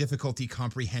difficulty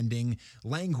comprehending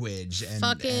language and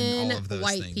all of those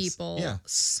white things. people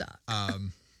suck.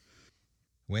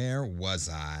 Where was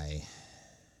I?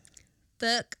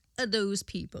 Fuck those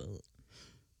people.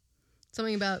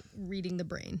 Something about reading the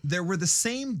brain. There were the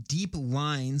same deep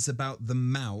lines about the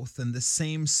mouth and the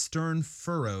same stern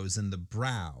furrows in the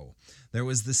brow. There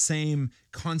was the same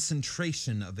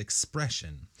concentration of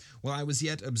expression. While I was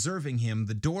yet observing him,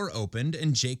 the door opened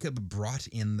and Jacob brought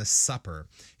in the supper.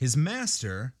 His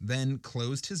master then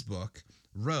closed his book,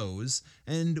 rose,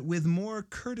 and with more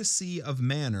courtesy of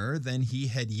manner than he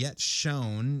had yet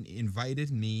shown,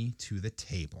 invited me to the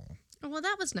table. Oh, well,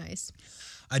 that was nice.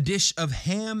 A dish of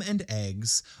ham and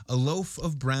eggs, a loaf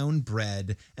of brown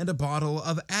bread, and a bottle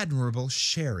of admirable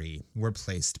sherry were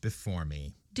placed before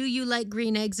me. Do you like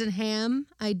green eggs and ham?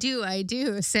 I do,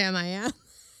 Sam, I am.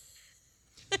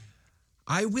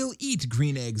 I will eat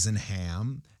green eggs and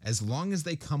ham as long as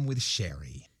they come with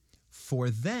sherry, for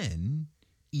then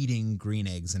eating green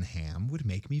eggs and ham would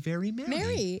make me very merry.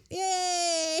 Merry,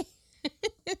 yay!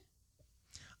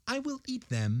 I will eat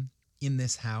them in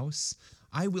this house.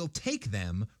 I will take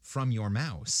them from your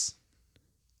mouse.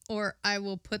 Or I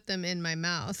will put them in my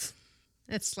mouth.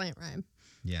 That's slant rhyme.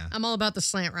 Yeah. I'm all about the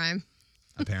slant rhyme.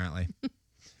 Apparently.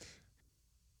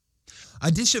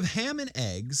 A dish of ham and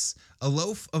eggs, a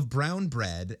loaf of brown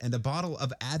bread, and a bottle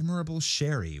of admirable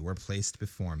sherry were placed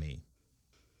before me.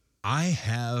 I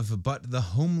have but the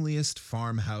homeliest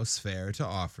farmhouse fare to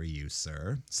offer you,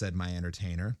 sir, said my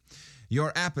entertainer.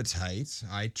 Your appetite,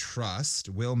 I trust,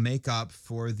 will make up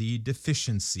for the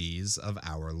deficiencies of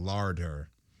our larder.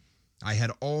 I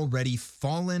had already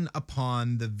fallen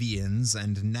upon the viands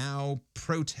and now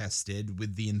protested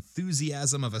with the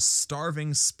enthusiasm of a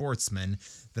starving sportsman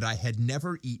that I had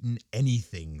never eaten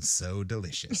anything so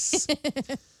delicious.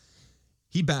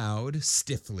 He bowed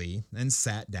stiffly and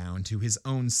sat down to his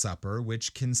own supper,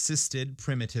 which consisted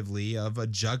primitively of a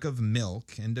jug of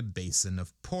milk and a basin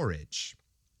of porridge.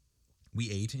 We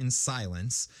ate in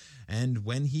silence, and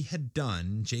when he had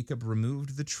done, Jacob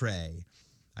removed the tray.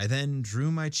 I then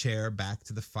drew my chair back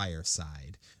to the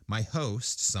fireside. My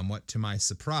host, somewhat to my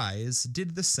surprise,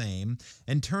 did the same,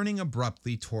 and turning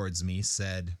abruptly towards me,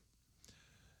 said,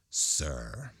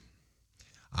 "Sir,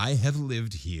 I have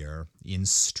lived here in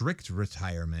strict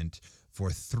retirement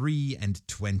for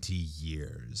 23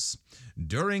 years.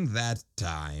 During that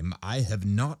time, I have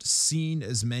not seen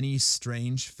as many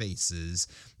strange faces,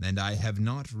 and I have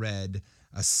not read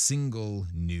a single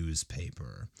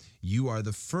newspaper. You are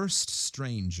the first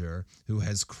stranger who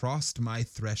has crossed my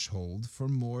threshold for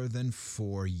more than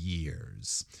 4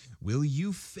 years. Will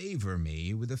you favor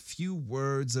me with a few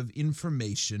words of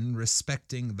information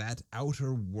respecting that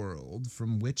outer world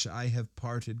from which I have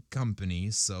parted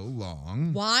company so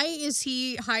long? Why is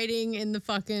he hiding in the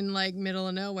fucking like middle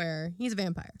of nowhere? He's a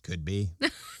vampire. Could be.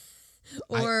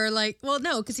 Or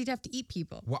no, because he'd have to eat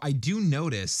people. Well, I do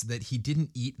notice that he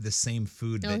didn't eat the same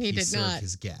food that he did served not.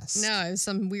 his guests. No, it was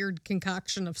some weird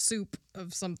concoction of soup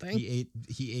of something. He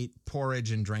ate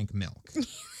porridge and drank milk.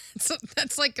 So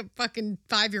that's like a fucking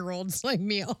 5-year-old's like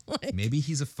meal. Like, Maybe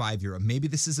he's a 5-year-old. Maybe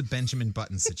this is a Benjamin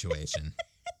Button situation.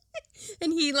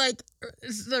 and he like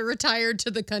retired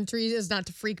to the country as not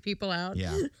to freak people out.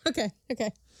 Yeah. Okay.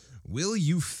 Will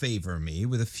you favor me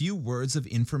with a few words of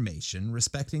information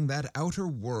respecting that outer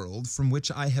world from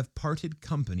which I have parted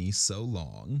company so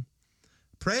long?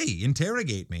 Pray,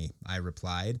 interrogate me, I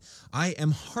replied. I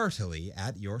am heartily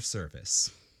at your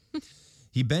service.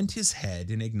 He bent his head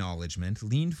in acknowledgement,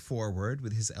 leaned forward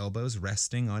with his elbows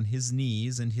resting on his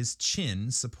knees and his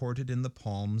chin supported in the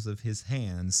palms of his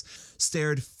hands,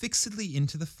 stared fixedly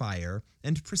into the fire,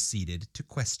 and proceeded to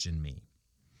question me.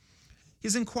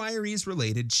 His inquiries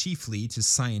related chiefly to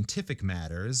scientific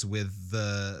matters, with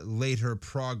the later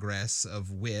progress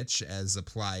of which, as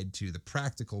applied to the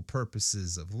practical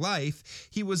purposes of life,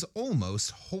 he was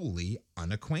almost wholly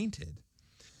unacquainted.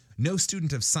 No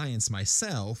student of science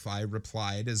myself, I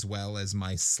replied as well as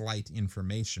my slight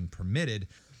information permitted,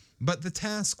 but the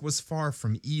task was far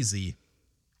from easy,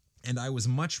 and I was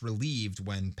much relieved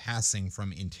when, passing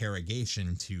from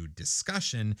interrogation to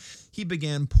discussion, he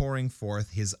began pouring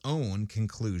forth his own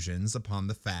conclusions upon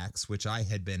the facts which I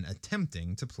had been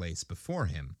attempting to place before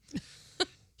him.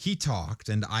 He talked,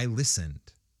 and I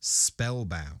listened,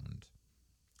 spellbound.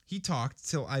 He talked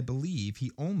till I believe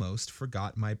he almost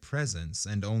forgot my presence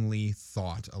and only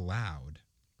thought aloud.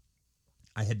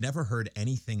 I had never heard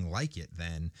anything like it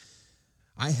then.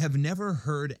 I have never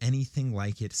heard anything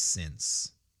like it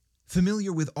since.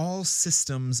 Familiar with all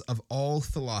systems of all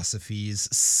philosophies,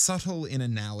 subtle in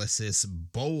analysis,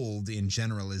 bold in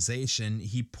generalization,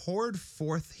 he poured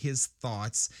forth his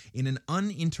thoughts in an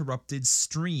uninterrupted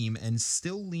stream, and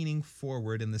still leaning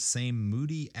forward in the same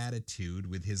moody attitude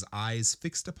with his eyes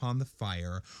fixed upon the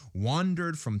fire,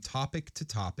 wandered from topic to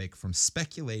topic, from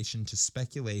speculation to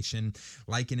speculation,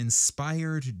 like an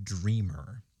inspired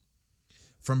dreamer.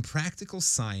 From practical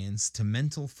science to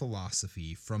mental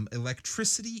philosophy, from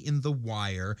electricity in the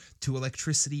wire to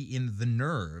electricity in the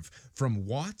nerve, from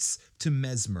Watts to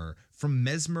Mesmer, from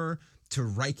Mesmer to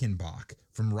Reichenbach,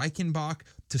 from Reichenbach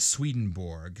to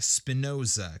Swedenborg,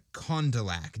 Spinoza,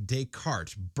 Condillac,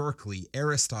 Descartes, Berkeley,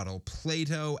 Aristotle,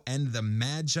 Plato, and the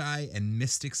Magi and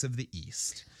mystics of the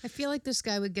East. I feel like this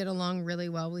guy would get along really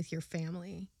well with your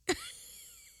family.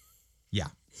 Yeah,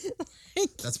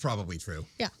 that's probably true.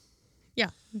 Yeah,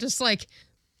 just like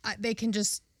they can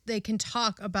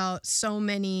talk about so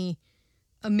many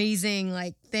amazing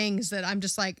like things that I'm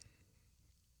just like,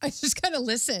 I just kind of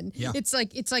listen. Yeah. It's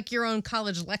like your own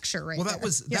college lecture, right? Well,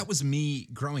 that was me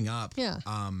growing up. Yeah.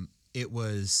 It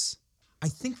was. I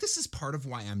think this is part of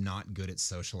why I'm not good at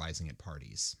socializing at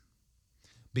parties,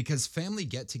 because family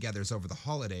get-togethers over the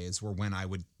holidays were when I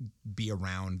would be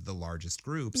around the largest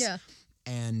groups. Yeah.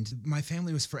 And my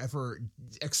family was forever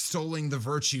extolling the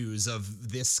virtues of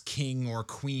this king or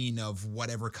queen of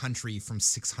whatever country from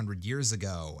 600 years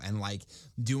ago, and like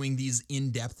doing these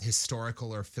in-depth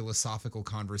historical or philosophical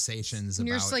conversations And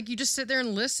about. you're just like, you just sit there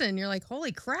and listen. You're like,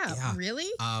 holy crap, Yeah. really?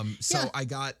 So Yeah.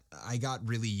 I got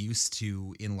really used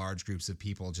to, in large groups of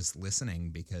people, just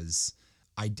listening, because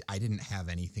I didn't have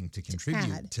anything to contribute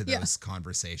add. to Yeah. those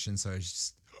conversations. So I was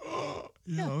just,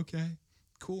 okay,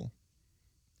 cool.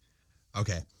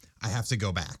 Okay, I have to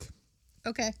go back.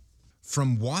 Okay.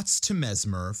 From Watts to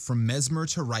Mesmer, from Mesmer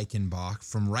to Reichenbach,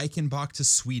 from Reichenbach to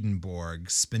Swedenborg,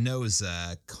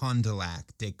 Spinoza,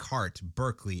 Condillac, Descartes,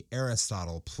 Berkeley,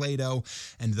 Aristotle, Plato,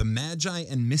 and the Magi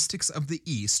and mystics of the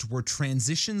East were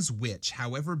transitions which,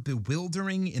 however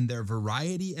bewildering in their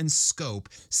variety and scope,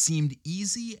 seemed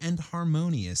easy and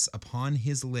harmonious upon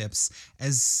his lips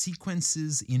as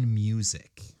sequences in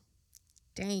music.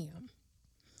 Damn.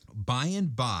 By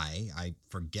and by, I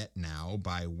forget now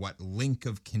by what link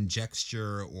of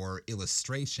conjecture or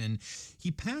illustration, he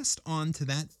passed on to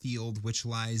that field which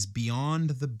lies beyond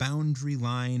the boundary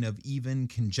line of even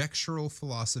conjectural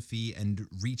philosophy and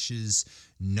reaches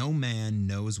no man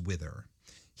knows whither.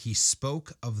 He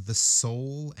spoke of the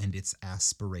soul and its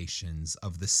aspirations,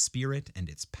 of the spirit and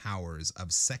its powers,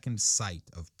 of second sight,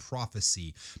 of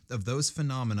prophecy, of those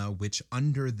phenomena which,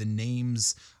 under the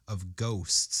names of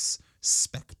ghosts,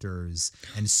 specters,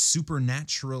 and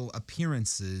supernatural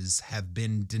appearances, have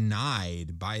been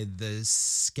denied by the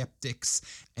skeptics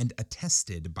and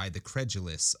attested by the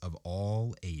credulous of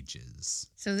all ages.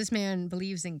 So this man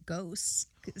believes in ghosts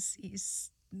because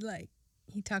he's like,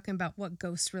 he talking about what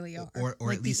ghosts really are, or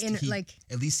like at least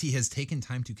at least he has taken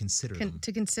time to consider them.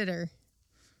 to consider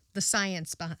the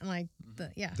science behind, like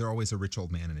They're always a rich old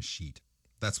man in a sheet.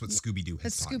 That's what Scooby-Doo has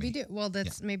That's taught me. Scooby-Doo. Well,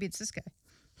 maybe it's this guy.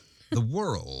 The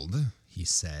world, he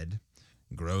said,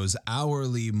 grows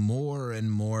hourly more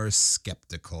and more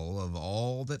skeptical of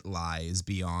all that lies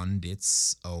beyond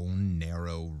its own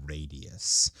narrow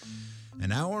radius.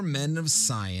 And our men of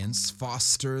science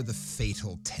foster the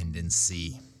fatal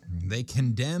tendency. They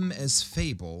condemn as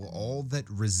fable all that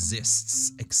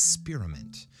resists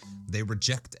experiment. They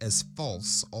reject as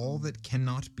false all that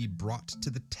cannot be brought to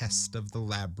the test of the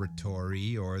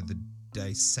laboratory or the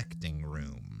dissecting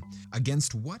room.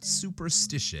 Against what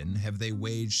superstition have they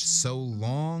waged so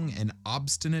long and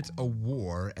obstinate a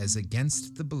war as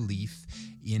against the belief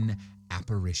in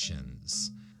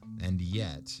apparitions? And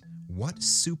yet, what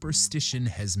superstition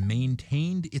has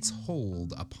maintained its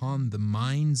hold upon the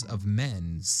minds of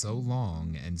men so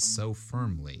long and so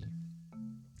firmly?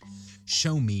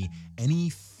 Show me any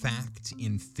fact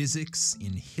in physics,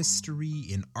 in history,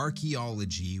 in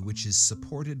archaeology, which is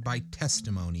supported by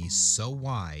testimony so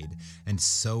wide and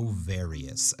so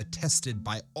various, attested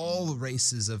by all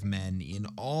races of men in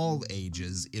all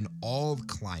ages, in all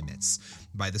climates,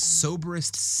 by the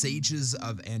soberest sages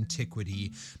of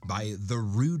antiquity, by the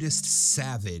rudest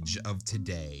savage of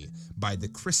today, by the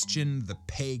Christian, the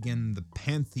pagan, the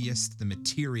pantheist, the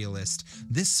materialist.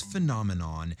 This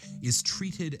phenomenon is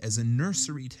treated as a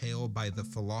nursery tale by the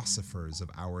philosophers of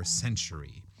our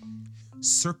century.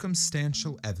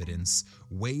 Circumstantial evidence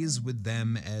weighs with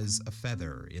them as a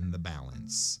feather in the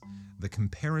balance. The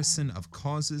comparison of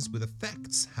causes with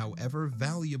effects, however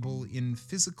valuable in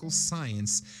physical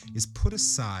science, is put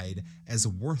aside as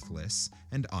worthless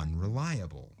and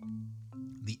unreliable.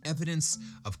 The evidence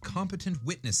of competent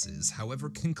witnesses, however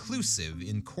conclusive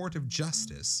in court of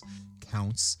justice,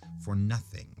 counts for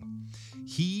nothing.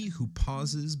 He who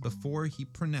pauses before he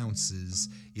pronounces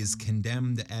is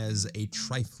condemned as a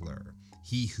trifler.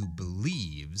 He who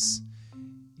believes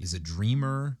is a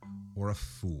dreamer or a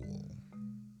fool.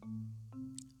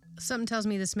 Something tells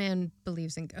me this man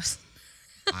believes in ghosts.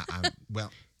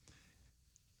 Well,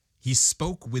 he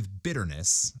spoke with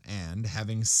bitterness and,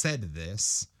 having said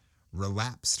this,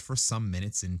 relapsed for some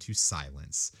minutes into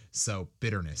silence. So,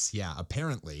 bitterness, yeah,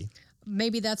 apparently.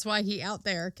 Maybe that's why he out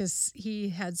there, because he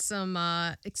had some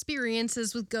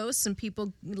experiences with ghosts and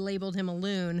people labeled him a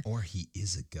loon. Or he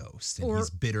is a ghost and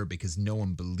he's bitter because no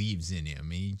one believes in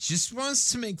him. He just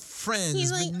wants to make friends,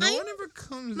 He's like, but no one ever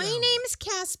comes My out. name's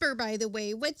Casper, by the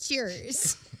way. What's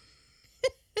yours?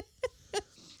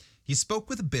 He spoke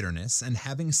with bitterness and,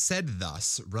 having said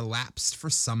thus, relapsed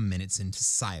for some minutes into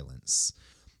silence.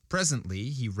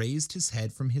 Presently, he raised his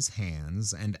head from his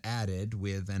hands and added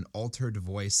with an altered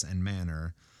voice and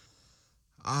manner,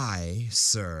 I,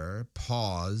 sir,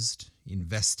 paused,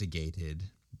 investigated,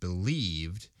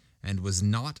 believed, and was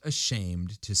not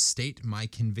ashamed to state my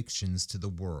convictions to the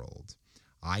world.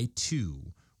 I,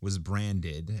 too, was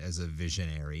branded as a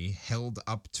visionary, held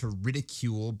up to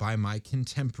ridicule by my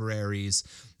contemporaries,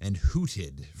 and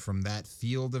hooted from that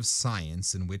field of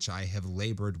science in which I have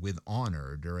labored with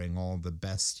honor during all the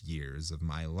best years of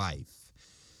my life.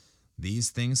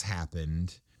 These things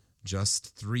happened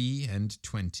just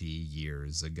 23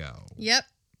 years ago. Yep.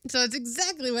 So it's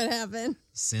exactly what happened.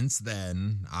 Since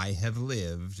then, I have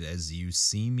lived as you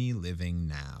see me living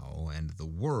now, and the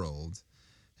world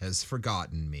has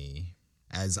forgotten me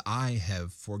as I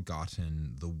have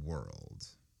forgotten the world.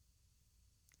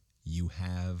 You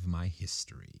have my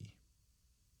history.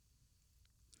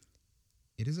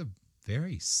 It is a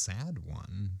very sad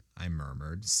one, I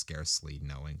murmured, scarcely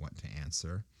knowing what to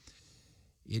answer.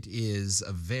 It is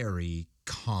a very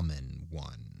common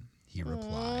one, he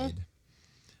replied.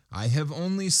 I have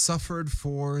only suffered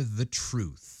for the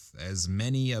truth, as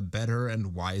many a better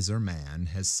and wiser man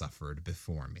has suffered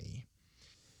before me.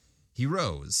 He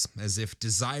rose, as if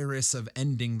desirous of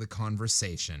ending the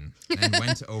conversation, and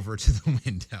went over to the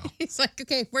window. He's like,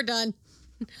 okay, we're done.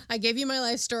 I gave you my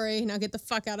life story. Now get the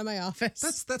fuck out of my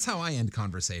office. That's how I end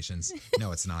conversations.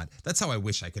 No, it's not. That's how I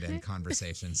wish I could end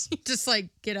conversations. Just like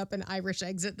get up and Irish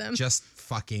exit them. Just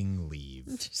fucking leave.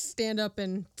 Just stand up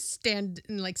and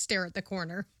like stare at the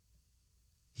corner.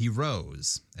 He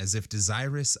rose, as if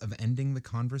desirous of ending the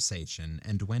conversation,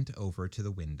 and went over to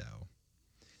the window.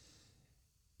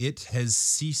 "It has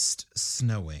ceased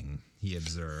snowing," he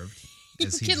observed,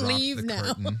 as he can dropped leave the now.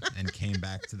 curtain and came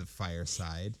back to the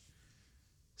fireside.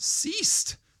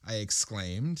 "Ceased!" I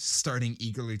exclaimed, starting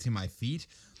eagerly to my feet.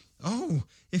 "Oh,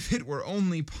 if it were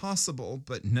only possible,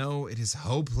 but no, it is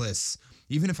hopeless.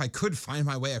 Even if I could find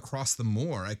my way across the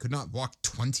moor, I could not walk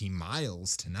 20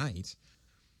 miles tonight."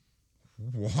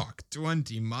 "Walk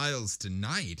 20 miles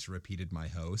tonight," repeated my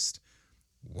host.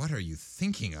 "What are you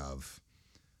thinking of?"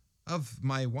 "Of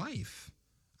my wife,"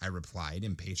 I replied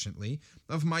impatiently.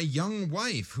 "Of my young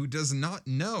wife, who does not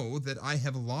know that I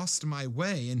have lost my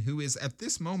way and who is at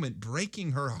this moment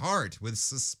breaking her heart with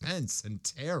suspense and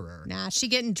terror." Nah, she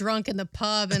getting drunk in the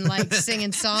pub and like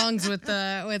singing songs with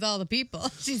all the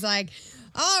people. She's like,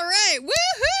 "All right,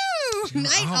 woohoo,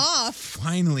 night off."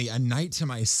 Finally, a night to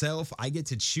myself. I get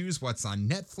to choose what's on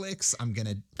Netflix. I'm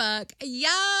gonna... Fuck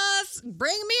yes,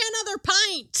 bring me another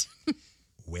pint.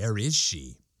 Where is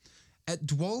she? "At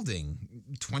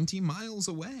Dwalding, 20 miles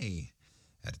away."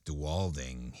 "At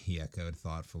Dwalding," he echoed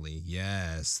thoughtfully.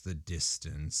 "Yes, the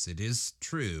distance, it is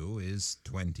true, is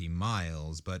 20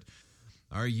 miles, but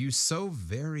are you so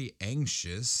very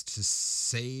anxious to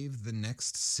save the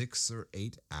next 6 or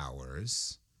 8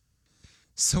 hours?"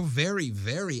 "So very,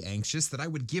 very anxious that I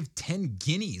would give 10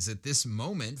 guineas at this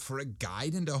moment for a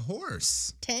guide and a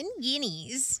horse." 10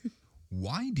 guineas.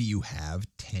 "Why do you have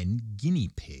 10 guinea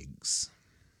pigs?"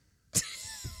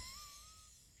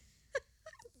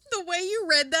 The way you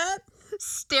read that,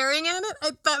 staring at it,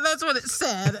 I thought that's what it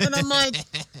said. And I'm like,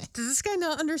 does this guy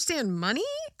not understand money?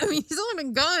 I mean, he's only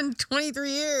been gone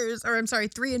 23 years, or I'm sorry,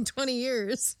 3 and 20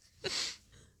 years.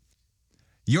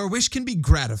 "Your wish can be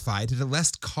gratified at a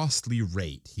less costly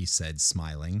rate," he said,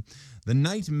 smiling. "The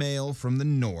night mail from the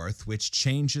north, which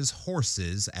changes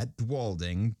horses at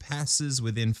Dwalding, passes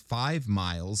within 5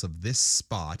 miles of this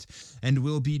spot, and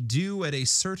will be due at a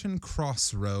certain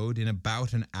crossroad in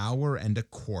about an hour and a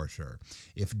quarter.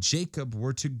 If Jacob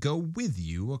were to go with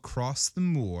you across the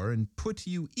moor and put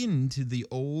you into the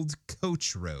old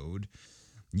coach road,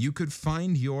 you could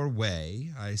find your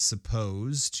way, I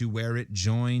suppose, to where it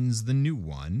joins the new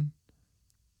one."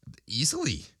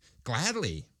 "Easily,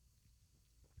 gladly."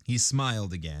 He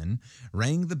smiled again,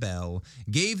 rang the bell,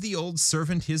 gave the old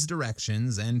servant his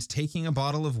directions, and taking a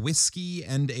bottle of whiskey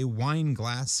and a wine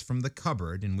glass from the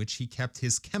cupboard in which he kept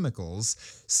his chemicals,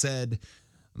 said,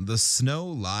 "The snow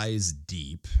lies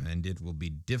deep, and it will be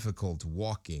difficult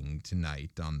walking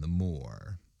tonight on the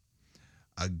moor.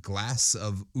 A glass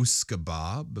of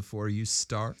usquebaugh before you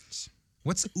start?"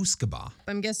 "What's usquebaugh?"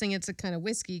 I'm guessing it's a kind of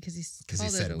whiskey because he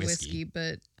called said it a whiskey. whiskey,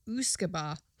 but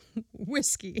usquebaugh,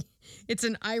 whiskey. It's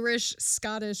an Irish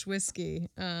Scottish whiskey.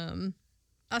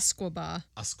 Usquebaugh,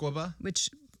 Usquebaugh? which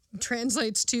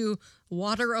translates to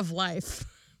water of life.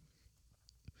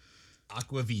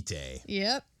 Aquavitae.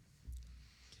 Yep.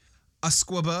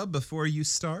 Usquebaugh before you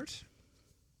start?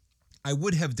 I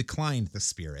would have declined the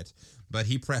spirit, but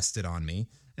he pressed it on me,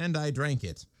 and I drank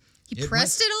it. He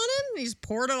pressed it on him? He just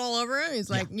poured it all over him? He's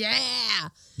like, yeah.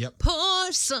 Yep.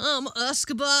 Pour some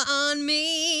Usquebaugh on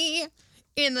me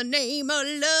in the name of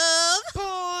love.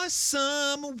 Pour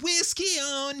some whiskey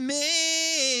on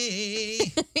me.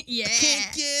 Yeah.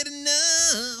 Can't get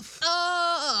enough.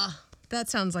 Oh, that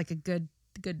sounds like a good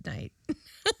night.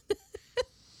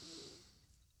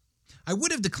 I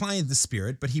would have declined the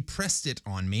spirit, but he pressed it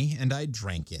on me, and I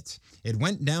drank it. It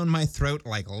went down my throat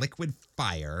like liquid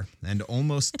fire, and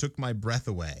almost took my breath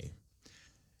away.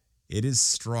 "It is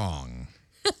strong,"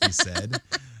 he said,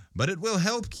 "but it will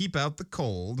help keep out the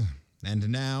cold. And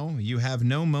now you have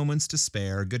no moments to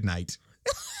spare. Good night.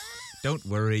 Don't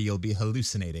worry, you'll be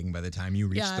hallucinating by the time you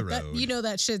reach the road." You know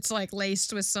that shit's like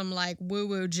laced with some like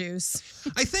woo-woo juice.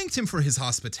 I thanked him for his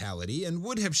hospitality and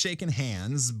would have shaken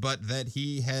hands, but that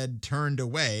he had turned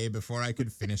away before I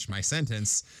could finish my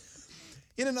sentence.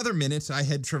 In another minute, I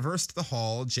had traversed the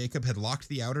hall, Jacob had locked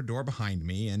the outer door behind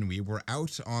me, and we were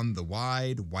out on the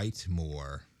wide, white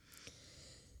moor.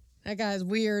 That guy's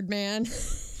weird, man.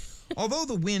 Although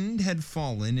the wind had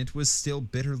fallen, it was still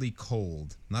bitterly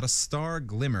cold. Not a star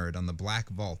glimmered on the black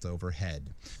vault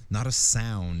overhead. Not a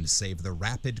sound save the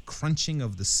rapid crunching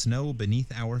of the snow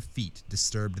beneath our feet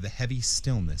disturbed the heavy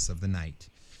stillness of the night.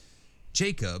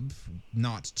 Jacob,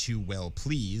 not too well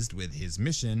pleased with his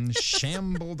mission,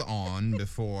 shambled on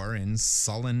before in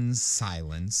sullen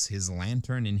silence, his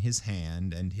lantern in his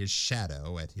hand and his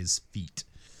shadow at his feet.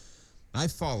 I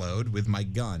followed with my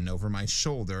gun over my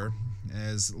shoulder,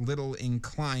 as little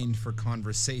inclined for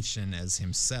conversation as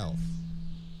himself.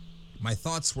 My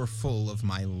thoughts were full of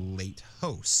my late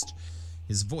host,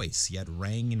 His voice yet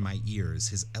rang in my ears,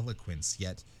 his eloquence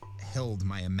yet held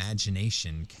my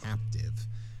imagination captive.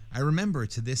 I remember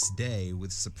to this day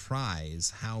with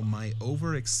surprise how my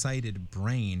overexcited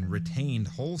brain retained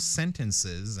whole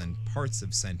sentences and parts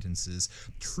of sentences,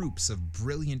 troops of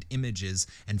brilliant images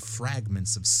and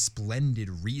fragments of splendid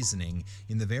reasoning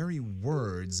in the very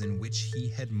words in which he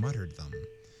had muttered them.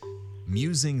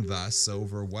 Musing thus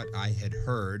over what I had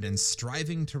heard and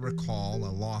striving to recall a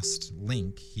lost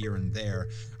link here and there,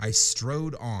 I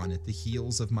strode on at the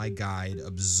heels of my guide,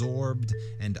 absorbed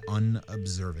and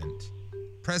unobservant.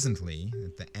 Presently,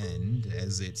 at the end,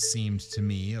 as it seemed to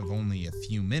me of only a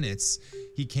few minutes,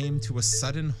 he came to a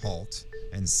sudden halt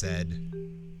and said,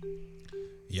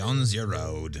 "Yon's your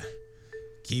road.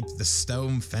 Keep the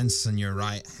stone fence in your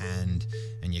right hand,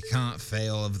 and you can't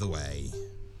fail of the way."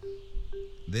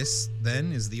 "This,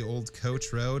 then, is the old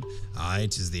coach road?" "Aye,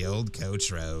 'tis the old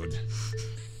coach road."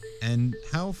 "And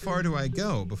how far do I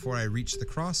go before I reach the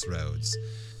crossroads?"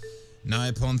 "Nigh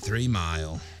upon 3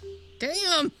 mile."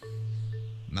 Damn.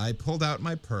 I pulled out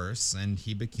my purse, and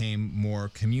he became more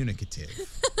communicative.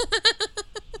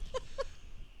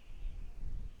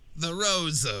 "The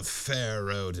road's a fair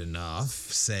road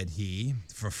enough," said he,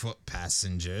 "for foot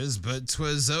passengers, but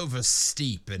 'twas over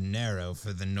steep and narrow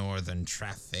for the northern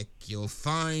traffic. You'll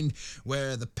find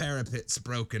where the parapet's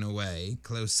broken away,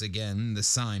 close again the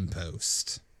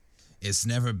signpost. It's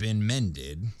never been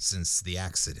mended since the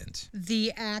accident."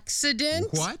 The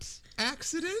accident? "What?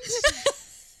 Accident?"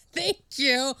 Thank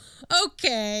you.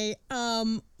 Okay.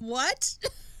 What?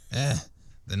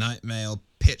 The night mail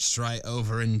pitched right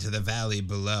over into the valley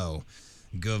below.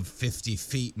 Good 50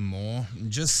 feet more,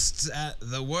 just at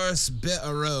the worst bit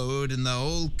of road in the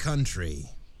whole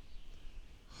country.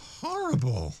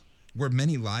 Horrible. Were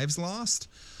many lives lost?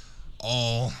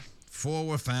 All. 4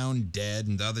 were found dead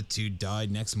and the other 2 died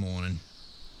next morning.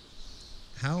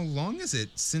 How long is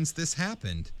it since this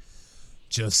happened?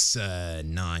 Just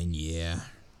 9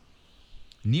 year.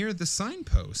 Near the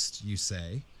signpost, you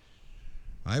say?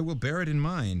 I will bear it in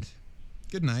mind.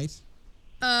 Good night.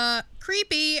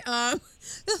 Creepy.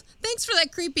 Thanks for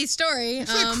that creepy story.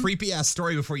 It's a creepy ass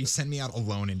story before you send me out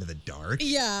alone into the dark.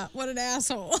 Yeah, what an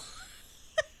asshole.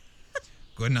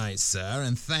 Good night, sir,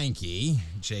 and thank ye.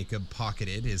 Jacob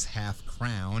pocketed his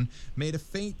half-crown, made a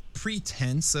faint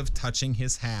pretense of touching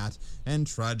his hat, and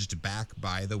trudged back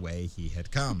by the way he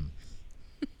had come.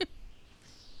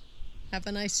 Have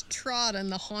a nice trot on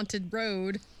the haunted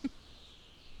road.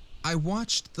 I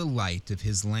watched the light of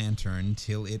his lantern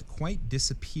till it quite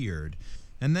disappeared,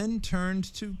 and then turned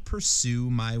to pursue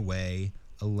my way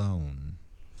alone.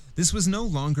 This was no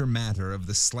longer matter of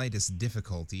the slightest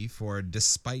difficulty, for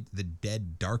despite the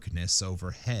dead darkness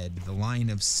overhead, the line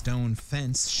of stone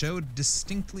fence showed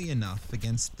distinctly enough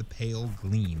against the pale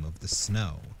gleam of the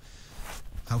snow.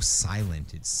 How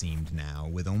silent it seemed now,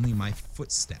 with only my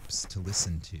footsteps to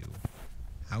listen to.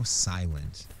 How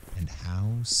silent and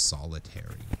how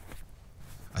solitary.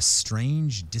 A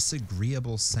strange,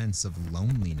 disagreeable sense of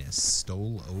loneliness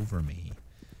stole over me.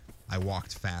 I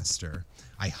walked faster.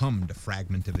 I hummed a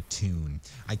fragment of a tune.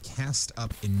 I cast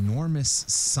up enormous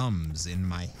sums in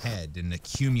my head and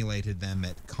accumulated them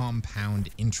at compound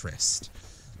interest.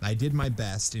 I did my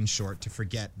best, in short, to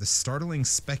forget the startling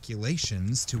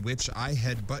speculations to which I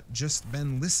had but just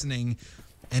been listening,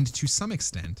 and to some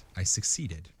extent, I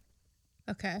succeeded.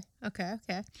 Okay.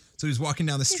 So he was walking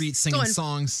down the street singing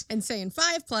songs. And saying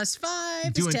 5 plus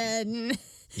 5 Doing- is 10.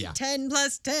 Yeah. 10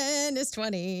 plus 10 is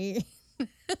 20.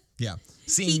 Yeah.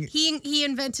 Seeing He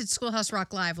invented Schoolhouse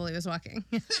Rock Live while he was walking.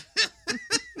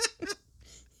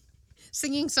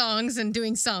 Singing songs and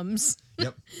doing sums.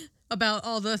 Yep. About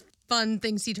all the fun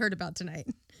things he'd heard about tonight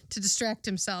to distract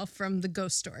himself from the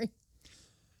ghost story.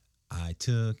 I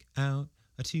took out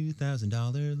a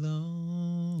 $2,000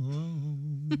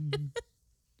 loan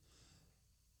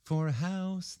for a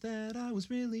house that I was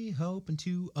really hoping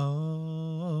to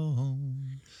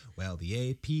own. Well,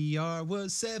 the APR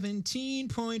was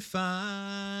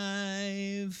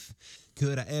 17.5.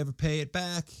 Could I ever pay it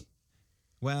back?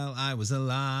 Well, I was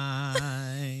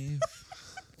alive.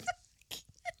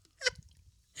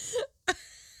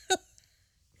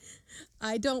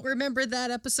 I don't remember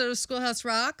that episode of Schoolhouse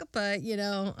Rock, but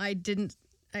I didn't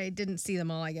see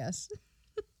them all, I guess.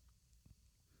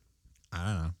 I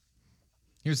don't know.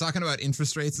 He was talking about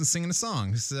interest rates and singing a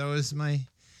song. So that was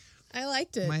I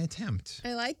liked it. my attempt.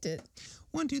 I liked it.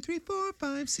 1, 2, 3, 4,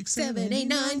 5, 6, 7, 8,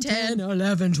 9, 10,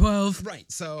 11, 12.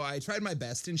 Right, so I tried my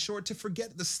best, in short, to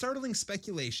forget the startling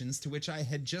speculations to which I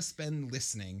had just been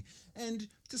listening, and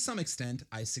to some extent,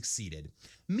 I succeeded.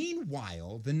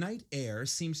 Meanwhile, the night air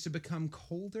seems to become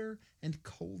colder and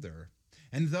colder,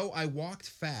 And though I walked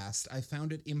fast, I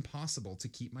found it impossible to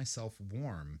keep myself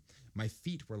warm. My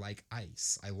feet were like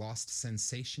ice. I lost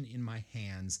sensation in my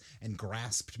hands and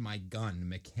grasped my gun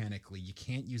mechanically. You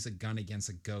can't use a gun against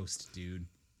a ghost, dude.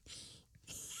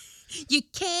 You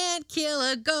can't kill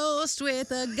a ghost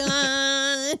with a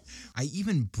gun. I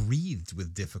even breathed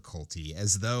with difficulty,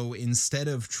 as though instead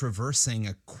of traversing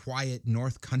a quiet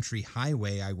North Country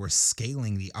highway, I were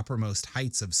scaling the uppermost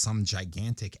heights of some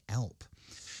gigantic Alp.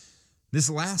 This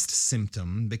last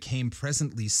symptom became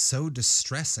presently so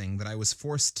distressing that I was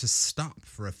forced to stop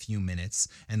for a few minutes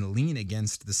and lean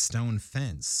against the stone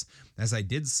fence. As I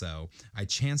did so, I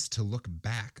chanced to look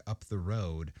back up the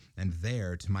road, and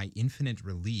there, to my infinite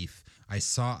relief, I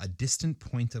saw a distant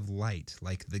point of light,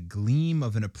 like the gleam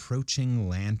of an approaching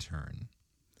lantern.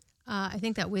 I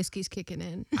think that whiskey's kicking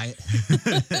in.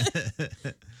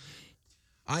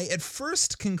 I at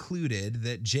first concluded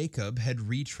that Jacob had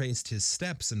retraced his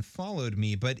steps and followed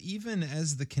me, but even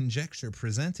as the conjecture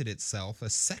presented itself, a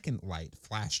second light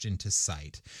flashed into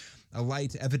sight, a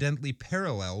light evidently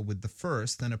parallel with the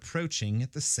first and approaching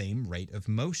at the same rate of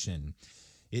motion.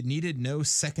 It needed no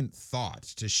second thought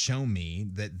to show me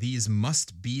that these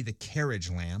must be the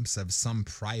carriage lamps of some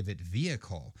private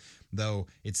vehicle, though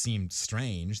it seemed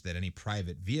strange that any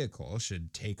private vehicle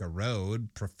should take a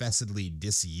road professedly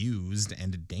disused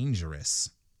and dangerous.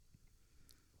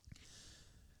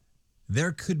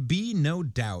 There could be no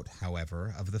doubt,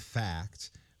 however, of the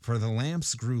fact, for the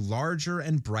lamps grew larger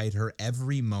and brighter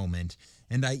every moment,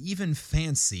 and I even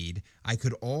fancied I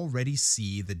could already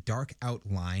see the dark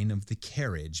outline of the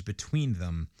carriage between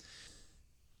them.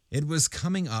 It was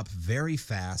coming up very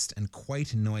fast and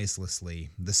quite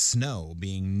noiselessly, the snow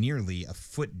being nearly a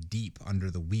foot deep under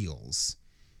the wheels.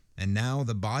 And now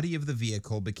the body of the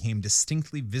vehicle became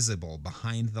distinctly visible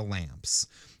behind the lamps.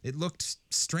 It looked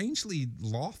strangely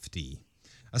lofty.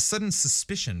 A sudden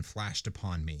suspicion flashed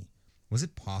upon me. Was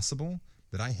it possible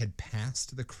that I had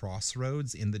passed the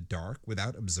crossroads in the dark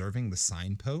without observing the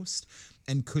signpost?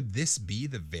 And could this be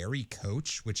the very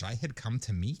coach which I had come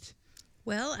to meet?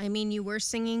 Well, I mean, you were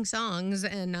singing songs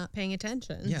and not paying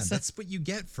attention. Yeah, that's what you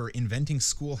get for inventing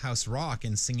Schoolhouse Rock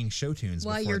and singing show tunes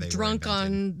while before you're they drunk were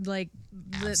invented. on, like,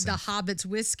 the Hobbit's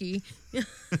whiskey.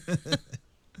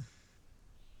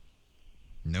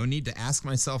 No need to ask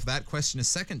myself that question a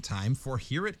second time, for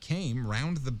here it came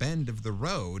round the bend of the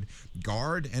road,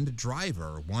 guard and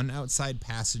driver, one outside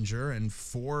passenger, and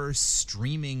 4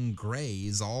 streaming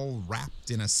grays, all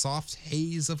wrapped in a soft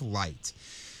haze of light,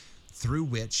 through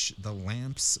which the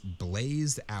lamps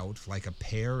blazed out like a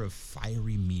pair of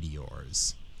fiery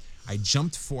meteors. I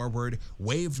jumped forward,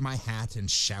 waved my hat, and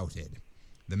shouted.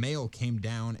 The mail came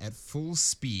down at full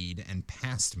speed and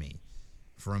passed me.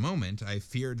 For a moment, I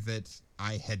feared that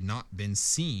I had not been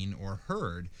seen or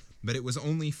heard, but it was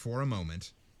only for a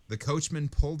moment. The coachman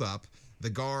pulled up, the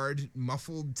guard,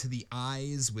 muffled to the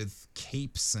eyes with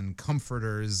capes and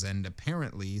comforters and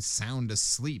apparently sound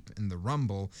asleep in the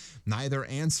rumble, neither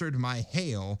answered my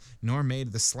hail nor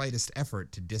made the slightest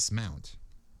effort to dismount.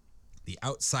 The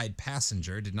outside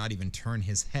passenger did not even turn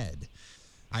his head.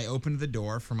 I opened the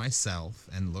door for myself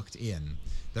and looked in.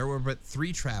 There were but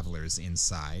 3 travelers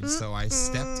inside, so I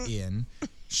stepped in,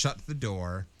 shut the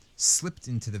door, slipped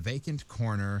into the vacant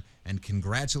corner, and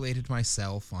congratulated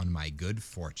myself on my good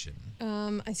fortune.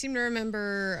 I seem to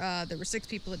remember there were 6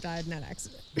 people that died in that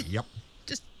accident. Yep.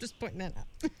 Just pointing that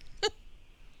out.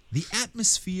 The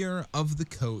atmosphere of the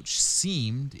coach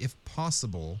seemed, if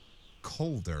possible,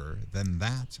 colder than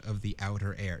that of the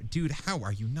outer air. Dude, how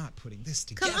are you not putting this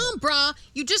together? Come on, brah.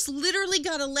 You just literally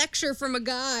got a lecture from a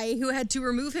guy who had to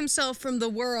remove himself from the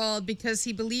world because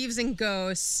he believes in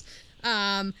ghosts.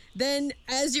 Then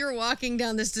as you're walking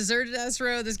down this deserted ass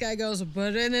road, this guy goes, and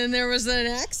then there was an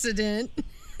accident.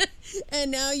 And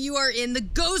now you are in the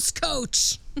ghost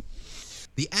coach.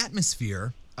 The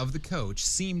atmosphere of the coach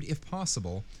seemed, if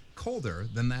possible, colder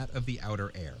than that of the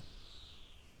outer air,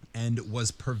 and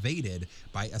was pervaded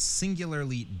by a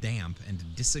singularly damp and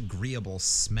disagreeable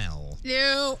smell.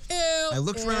 Ew. I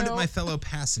looked around at my fellow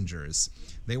passengers.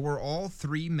 They were all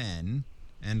 3 men,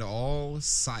 and all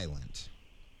silent.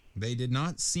 They did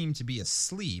not seem to be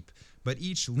asleep, but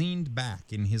each leaned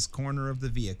back in his corner of the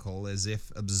vehicle as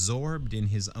if absorbed in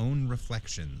his own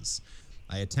reflections.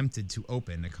 I attempted to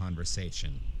open a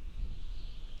conversation.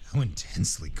 "How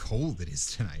intensely cold it is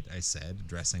tonight," I said,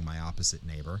 addressing my opposite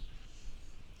neighbor.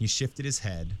 He shifted his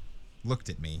head, looked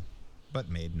at me, but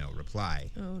made no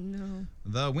reply. Oh, no.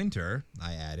 "The winter,"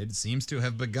 I added, "seems to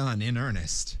have begun in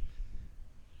earnest."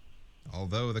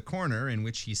 Although the corner in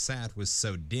which he sat was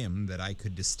so dim that I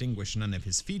could distinguish none of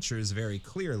his features very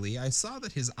clearly, I saw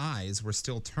that his eyes were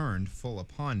still turned full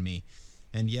upon me.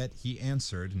 and yet he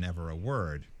answered never a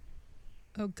word.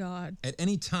 Oh, God. At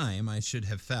any time, I should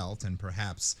have felt and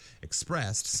perhaps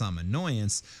expressed some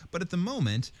annoyance, but at the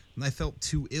moment, I felt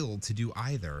too ill to do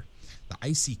either. The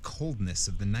icy coldness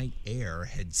of the night air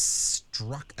had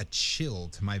struck a chill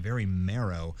to my very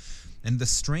marrow, and the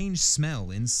strange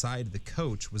smell inside the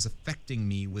coach was affecting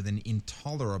me with an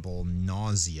intolerable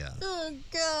nausea. Oh,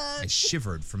 God. I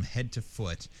shivered from head to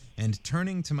foot, and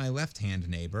turning to my left-hand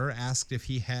neighbor, asked if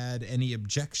he had any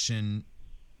objection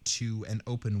to an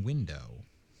open window.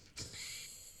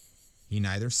 He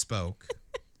neither spoke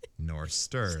nor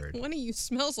stirred. One of you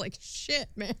smells like shit,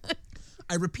 man.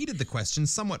 I repeated the question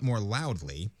somewhat more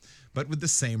loudly, but with the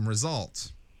same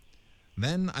result.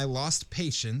 Then I lost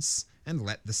patience and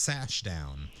let the sash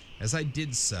down. As I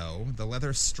did so, the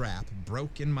leather strap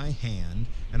broke in my hand,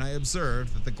 and I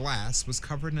observed that the glass was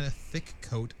covered in a thick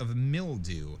coat of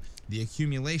mildew, the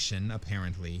accumulation,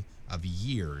 apparently, of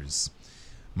years.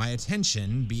 My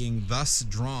attention being thus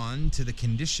drawn to the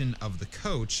condition of the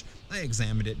coach, I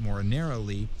examined it more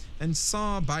narrowly, and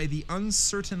saw by the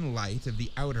uncertain light of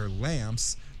the outer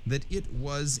lamps that it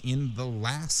was in the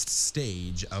last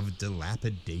stage of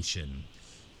dilapidation.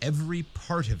 Every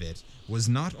part of it was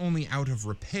not only out of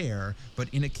repair, but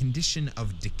in a condition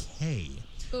of decay.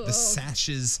 The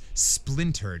sashes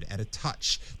splintered at a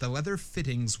touch. The leather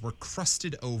fittings were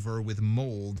crusted over with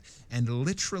mold and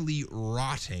literally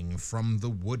rotting from the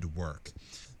woodwork.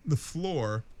 The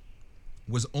floor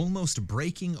was almost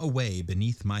breaking away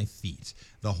beneath my feet.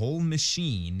 The whole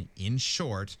machine, in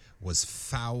short, was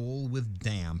foul with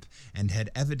damp and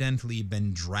had evidently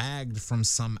been dragged from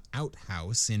some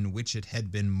outhouse in which it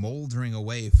had been moldering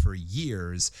away for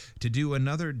years to do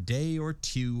another day or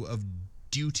two of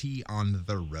duty on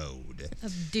the road.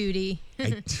 Of duty.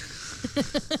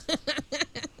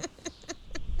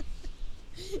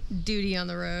 Duty on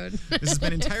the road. This has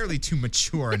been entirely too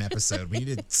mature an episode. We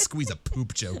need to squeeze a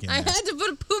poop joke in there. I had to put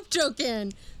a poop joke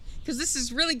in because this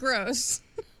is really gross.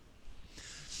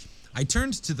 I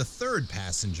turned to the third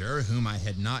passenger, whom I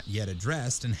had not yet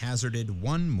addressed, and hazarded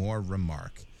one more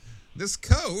remark. "This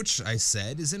coach," I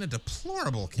said, "is in a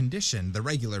deplorable condition. The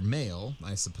regular mail,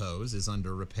 I suppose, is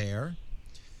under repair."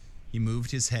 He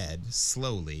moved his head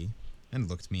slowly and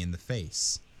looked me in the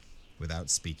face, without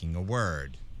speaking a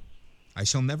word. I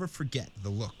shall never forget the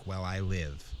look while I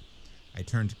live. I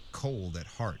turned cold at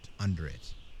heart under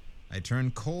it. I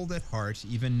turn cold at heart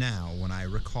even now when I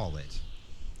recall it.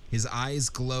 His eyes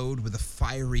glowed with a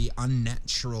fiery,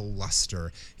 unnatural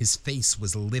luster. His face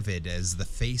was livid as the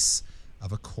face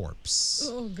of a corpse.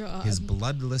 Oh, God. His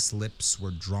bloodless lips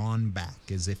were drawn back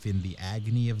as if in the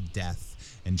agony of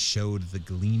death and showed the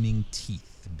gleaming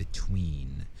teeth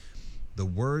between. The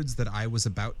words that I was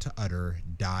about to utter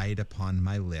died upon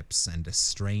my lips, and a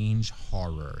strange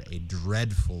horror, a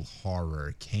dreadful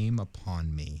horror, came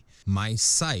upon me. My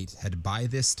sight had by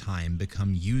this time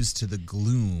become used to the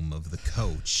gloom of the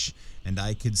coach, and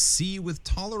I could see with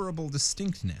tolerable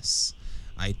distinctness.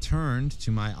 I turned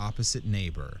to my opposite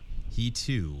neighbor. He,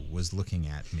 too, was looking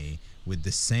at me, with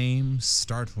the same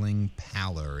startling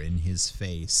pallor in his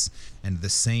face and the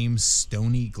same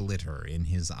stony glitter in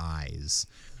his eyes.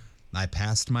 I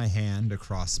passed my hand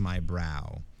across my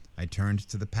brow. I turned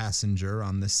to the passenger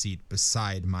on the seat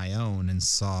beside my own and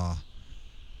saw...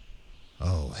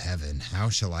 Oh, heaven, how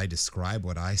shall I describe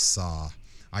what I saw?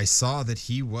 I saw that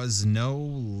he was no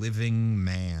living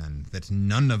man, that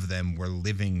none of them were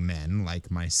living men like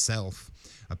myself.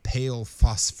 A pale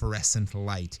phosphorescent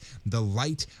light, the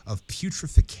light of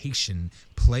putrefaction,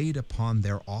 played upon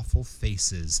their awful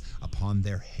faces, upon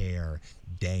their hair,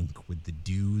 dank with the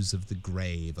dews of the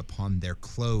grave, upon their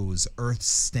clothes,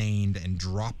 earth-stained and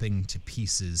dropping to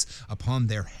pieces, upon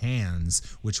their hands,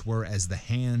 which were as the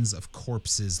hands of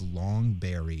corpses long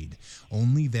buried.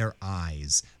 Only their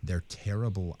eyes, their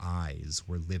terrible eyes,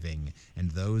 were living,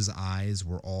 and those eyes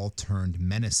were all turned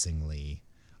menacingly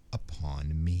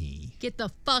upon me. Get the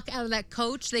fuck out of that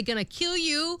coach. They're gonna kill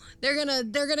you. They're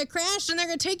gonna crash, and they're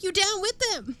gonna take you down with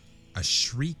them. A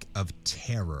shriek of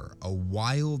terror, a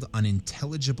wild,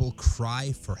 unintelligible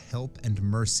cry for help and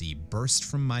mercy burst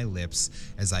from my lips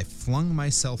as I flung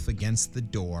myself against the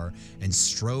door and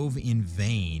strove in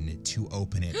vain to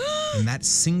open it. In that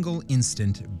single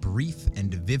instant, brief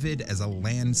and vivid as a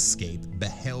landscape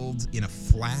beheld in a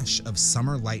flash of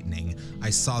summer lightning, I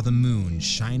saw the moon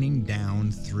shining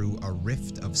down through a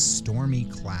rift of stormy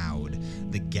cloud,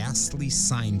 the ghastly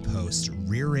signpost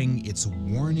rearing its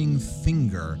warning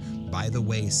finger by the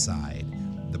wayside,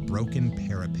 the broken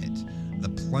parapet, the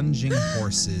plunging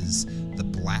horses, the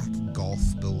black gulf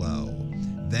below.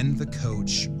 Then the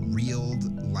coach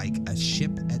reeled like a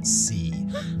ship at sea,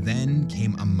 Then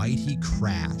came a mighty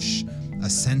crash, a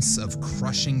sense of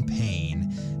crushing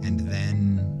pain, and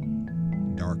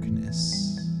then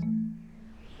darkness.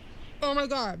 Oh my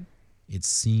God. It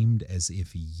seemed as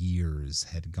if years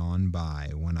had gone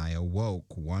by when I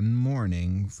awoke one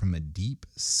morning from a deep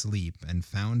sleep and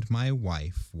found my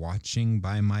wife watching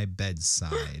by my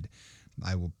bedside.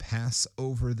 I will pass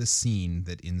over the scene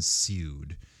that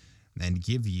ensued and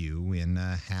give you in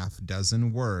a half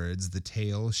dozen words the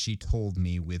tale she told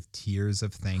me with tears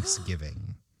of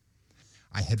thanksgiving.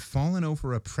 I had fallen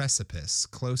over a precipice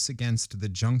close against the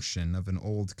junction of an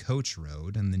old coach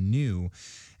road and the new,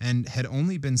 and had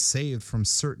only been saved from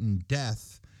certain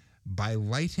death by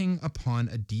lighting upon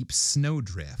a deep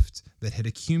snowdrift that had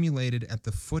accumulated at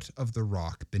the foot of the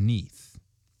rock beneath.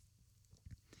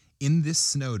 In this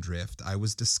snowdrift, I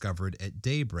was discovered at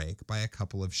daybreak by a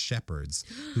couple of shepherds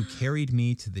who carried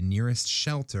me to the nearest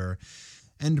shelter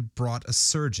and brought a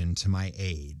surgeon to my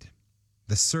aid.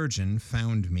 The surgeon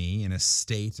found me in a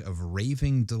state of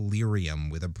raving delirium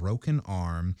with a broken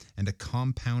arm and a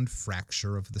compound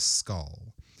fracture of the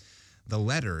skull. The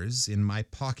letters in my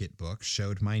pocketbook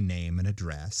showed my name and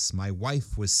address. My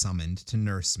wife was summoned to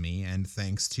nurse me, and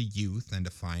thanks to youth and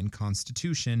a fine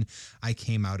constitution, I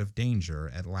came out of danger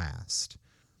at last.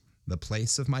 The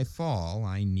place of my fall,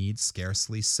 I need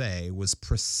scarcely say, was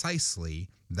precisely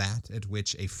that at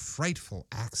which a frightful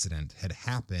accident had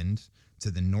happened to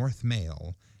the North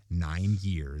Mail 9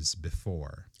 years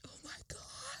before. Oh my God.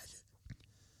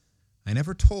 I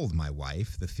never told my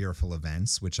wife the fearful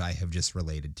events which I have just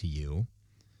related to you.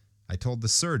 I told the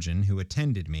surgeon who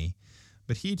attended me,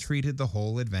 but he treated the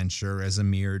whole adventure as a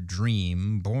mere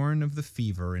dream born of the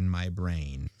fever in my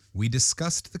brain. We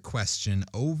discussed the question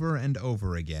over and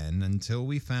over again until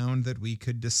we found that we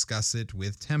could discuss it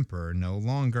with temper no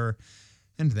longer,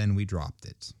 and then we dropped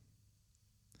it.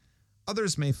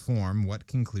 Others may form what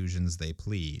conclusions they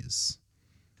please.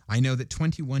 I know that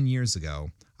 21 years ago,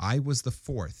 I was the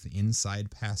fourth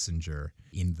inside passenger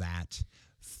in that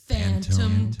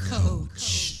Phantom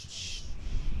coach.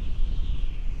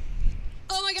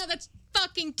 Oh my God, that's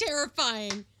fucking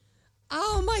terrifying.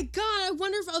 Oh my God, I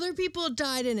wonder if other people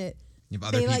died in it. If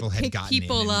other people had gotten in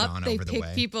and gone over the way. They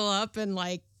pick people up and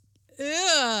like,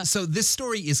 ugh. So this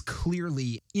story is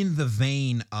clearly in the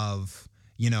vein of,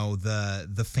 you know,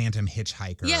 the Phantom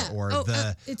Hitchhiker,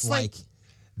 it's like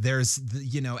there's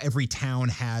every town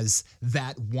has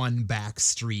that one back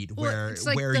street where it's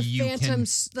like where the you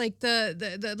phantoms, like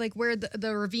the like where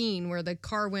the ravine where the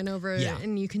car went over,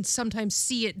 and you can sometimes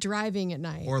see it driving at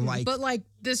night. Or like, but like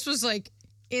this was like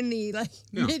in the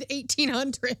mid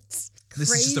 1800s.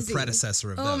 This is just a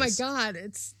predecessor of those. Oh my God,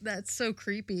 that's so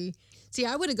creepy. See,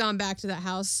 I would have gone back to that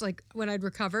house, like when I'd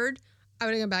recovered. I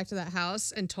would have gone back to that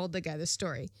house and told the guy the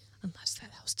story. Unless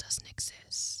that house doesn't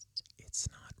exist. It's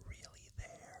not really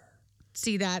there.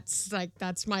 See, that's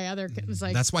my other, it was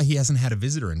like. That's why he hasn't had a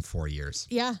visitor in 4 years.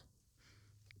 Yeah.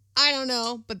 I don't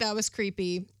know, but that was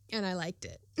creepy and I liked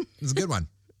it. It was a good one.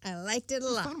 I liked it a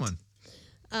lot. Fun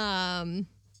one.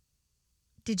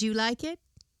 Did you like it?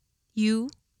 You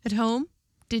at home?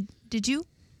 Did you?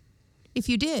 If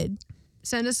you did,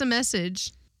 send us a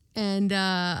message and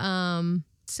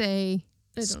say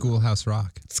Schoolhouse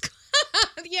Rock.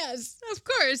 Yes, of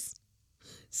course.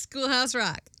 Schoolhouse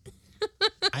Rock.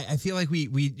 I feel like we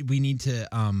need to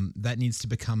that needs to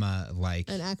become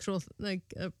an actual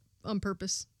on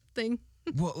purpose thing.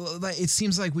 Well, it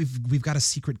seems like we've got a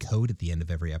secret code at the end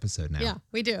of every episode now. Yeah,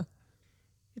 we do.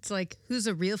 It's like, who's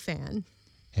a real fan?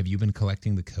 Have you been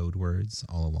collecting the code words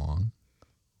all along?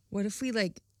 What if we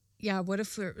what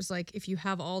if it was like, if you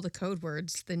have all the code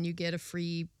words, then you get a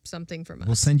free something from us?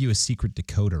 We'll send you a secret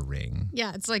decoder ring.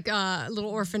 Yeah, it's like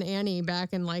Little Orphan Annie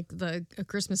back in like the A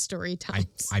Christmas Story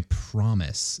times. I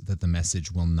promise that the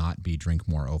message will not be drink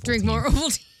more Ovaltine. Drink more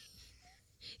Ovaltine.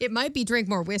 It might be drink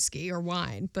more whiskey or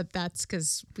wine, but that's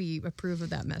because we approve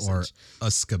of that message. Or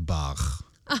Uscabar.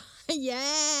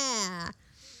 Yeah.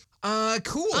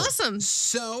 Cool. Awesome.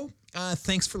 So,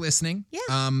 thanks for listening. Yeah.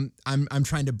 I'm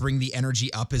trying to bring the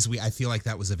energy up as I feel like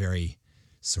that was a very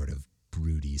sort of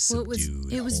broody,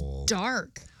 subdued. It was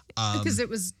dark because it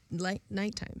was like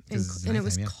nighttime and it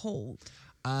was cold.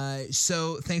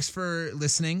 So thanks for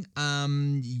listening.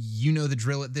 You know the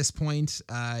drill at this point.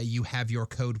 You have your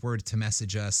code word to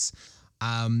message us.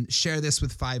 Share this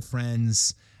with 5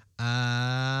 friends.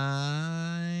 And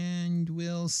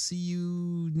we'll see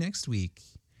you next week.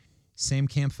 Same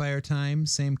campfire time,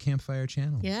 same campfire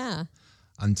channel. Yeah.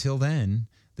 Until then,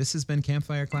 this has been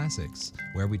Campfire Classics,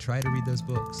 where we try to read those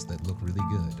books that look really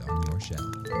good on your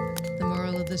shelf. The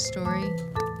moral of the story,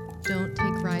 don't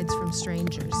take rides from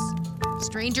strangers.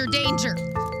 Stranger danger.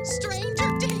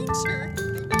 Stranger danger.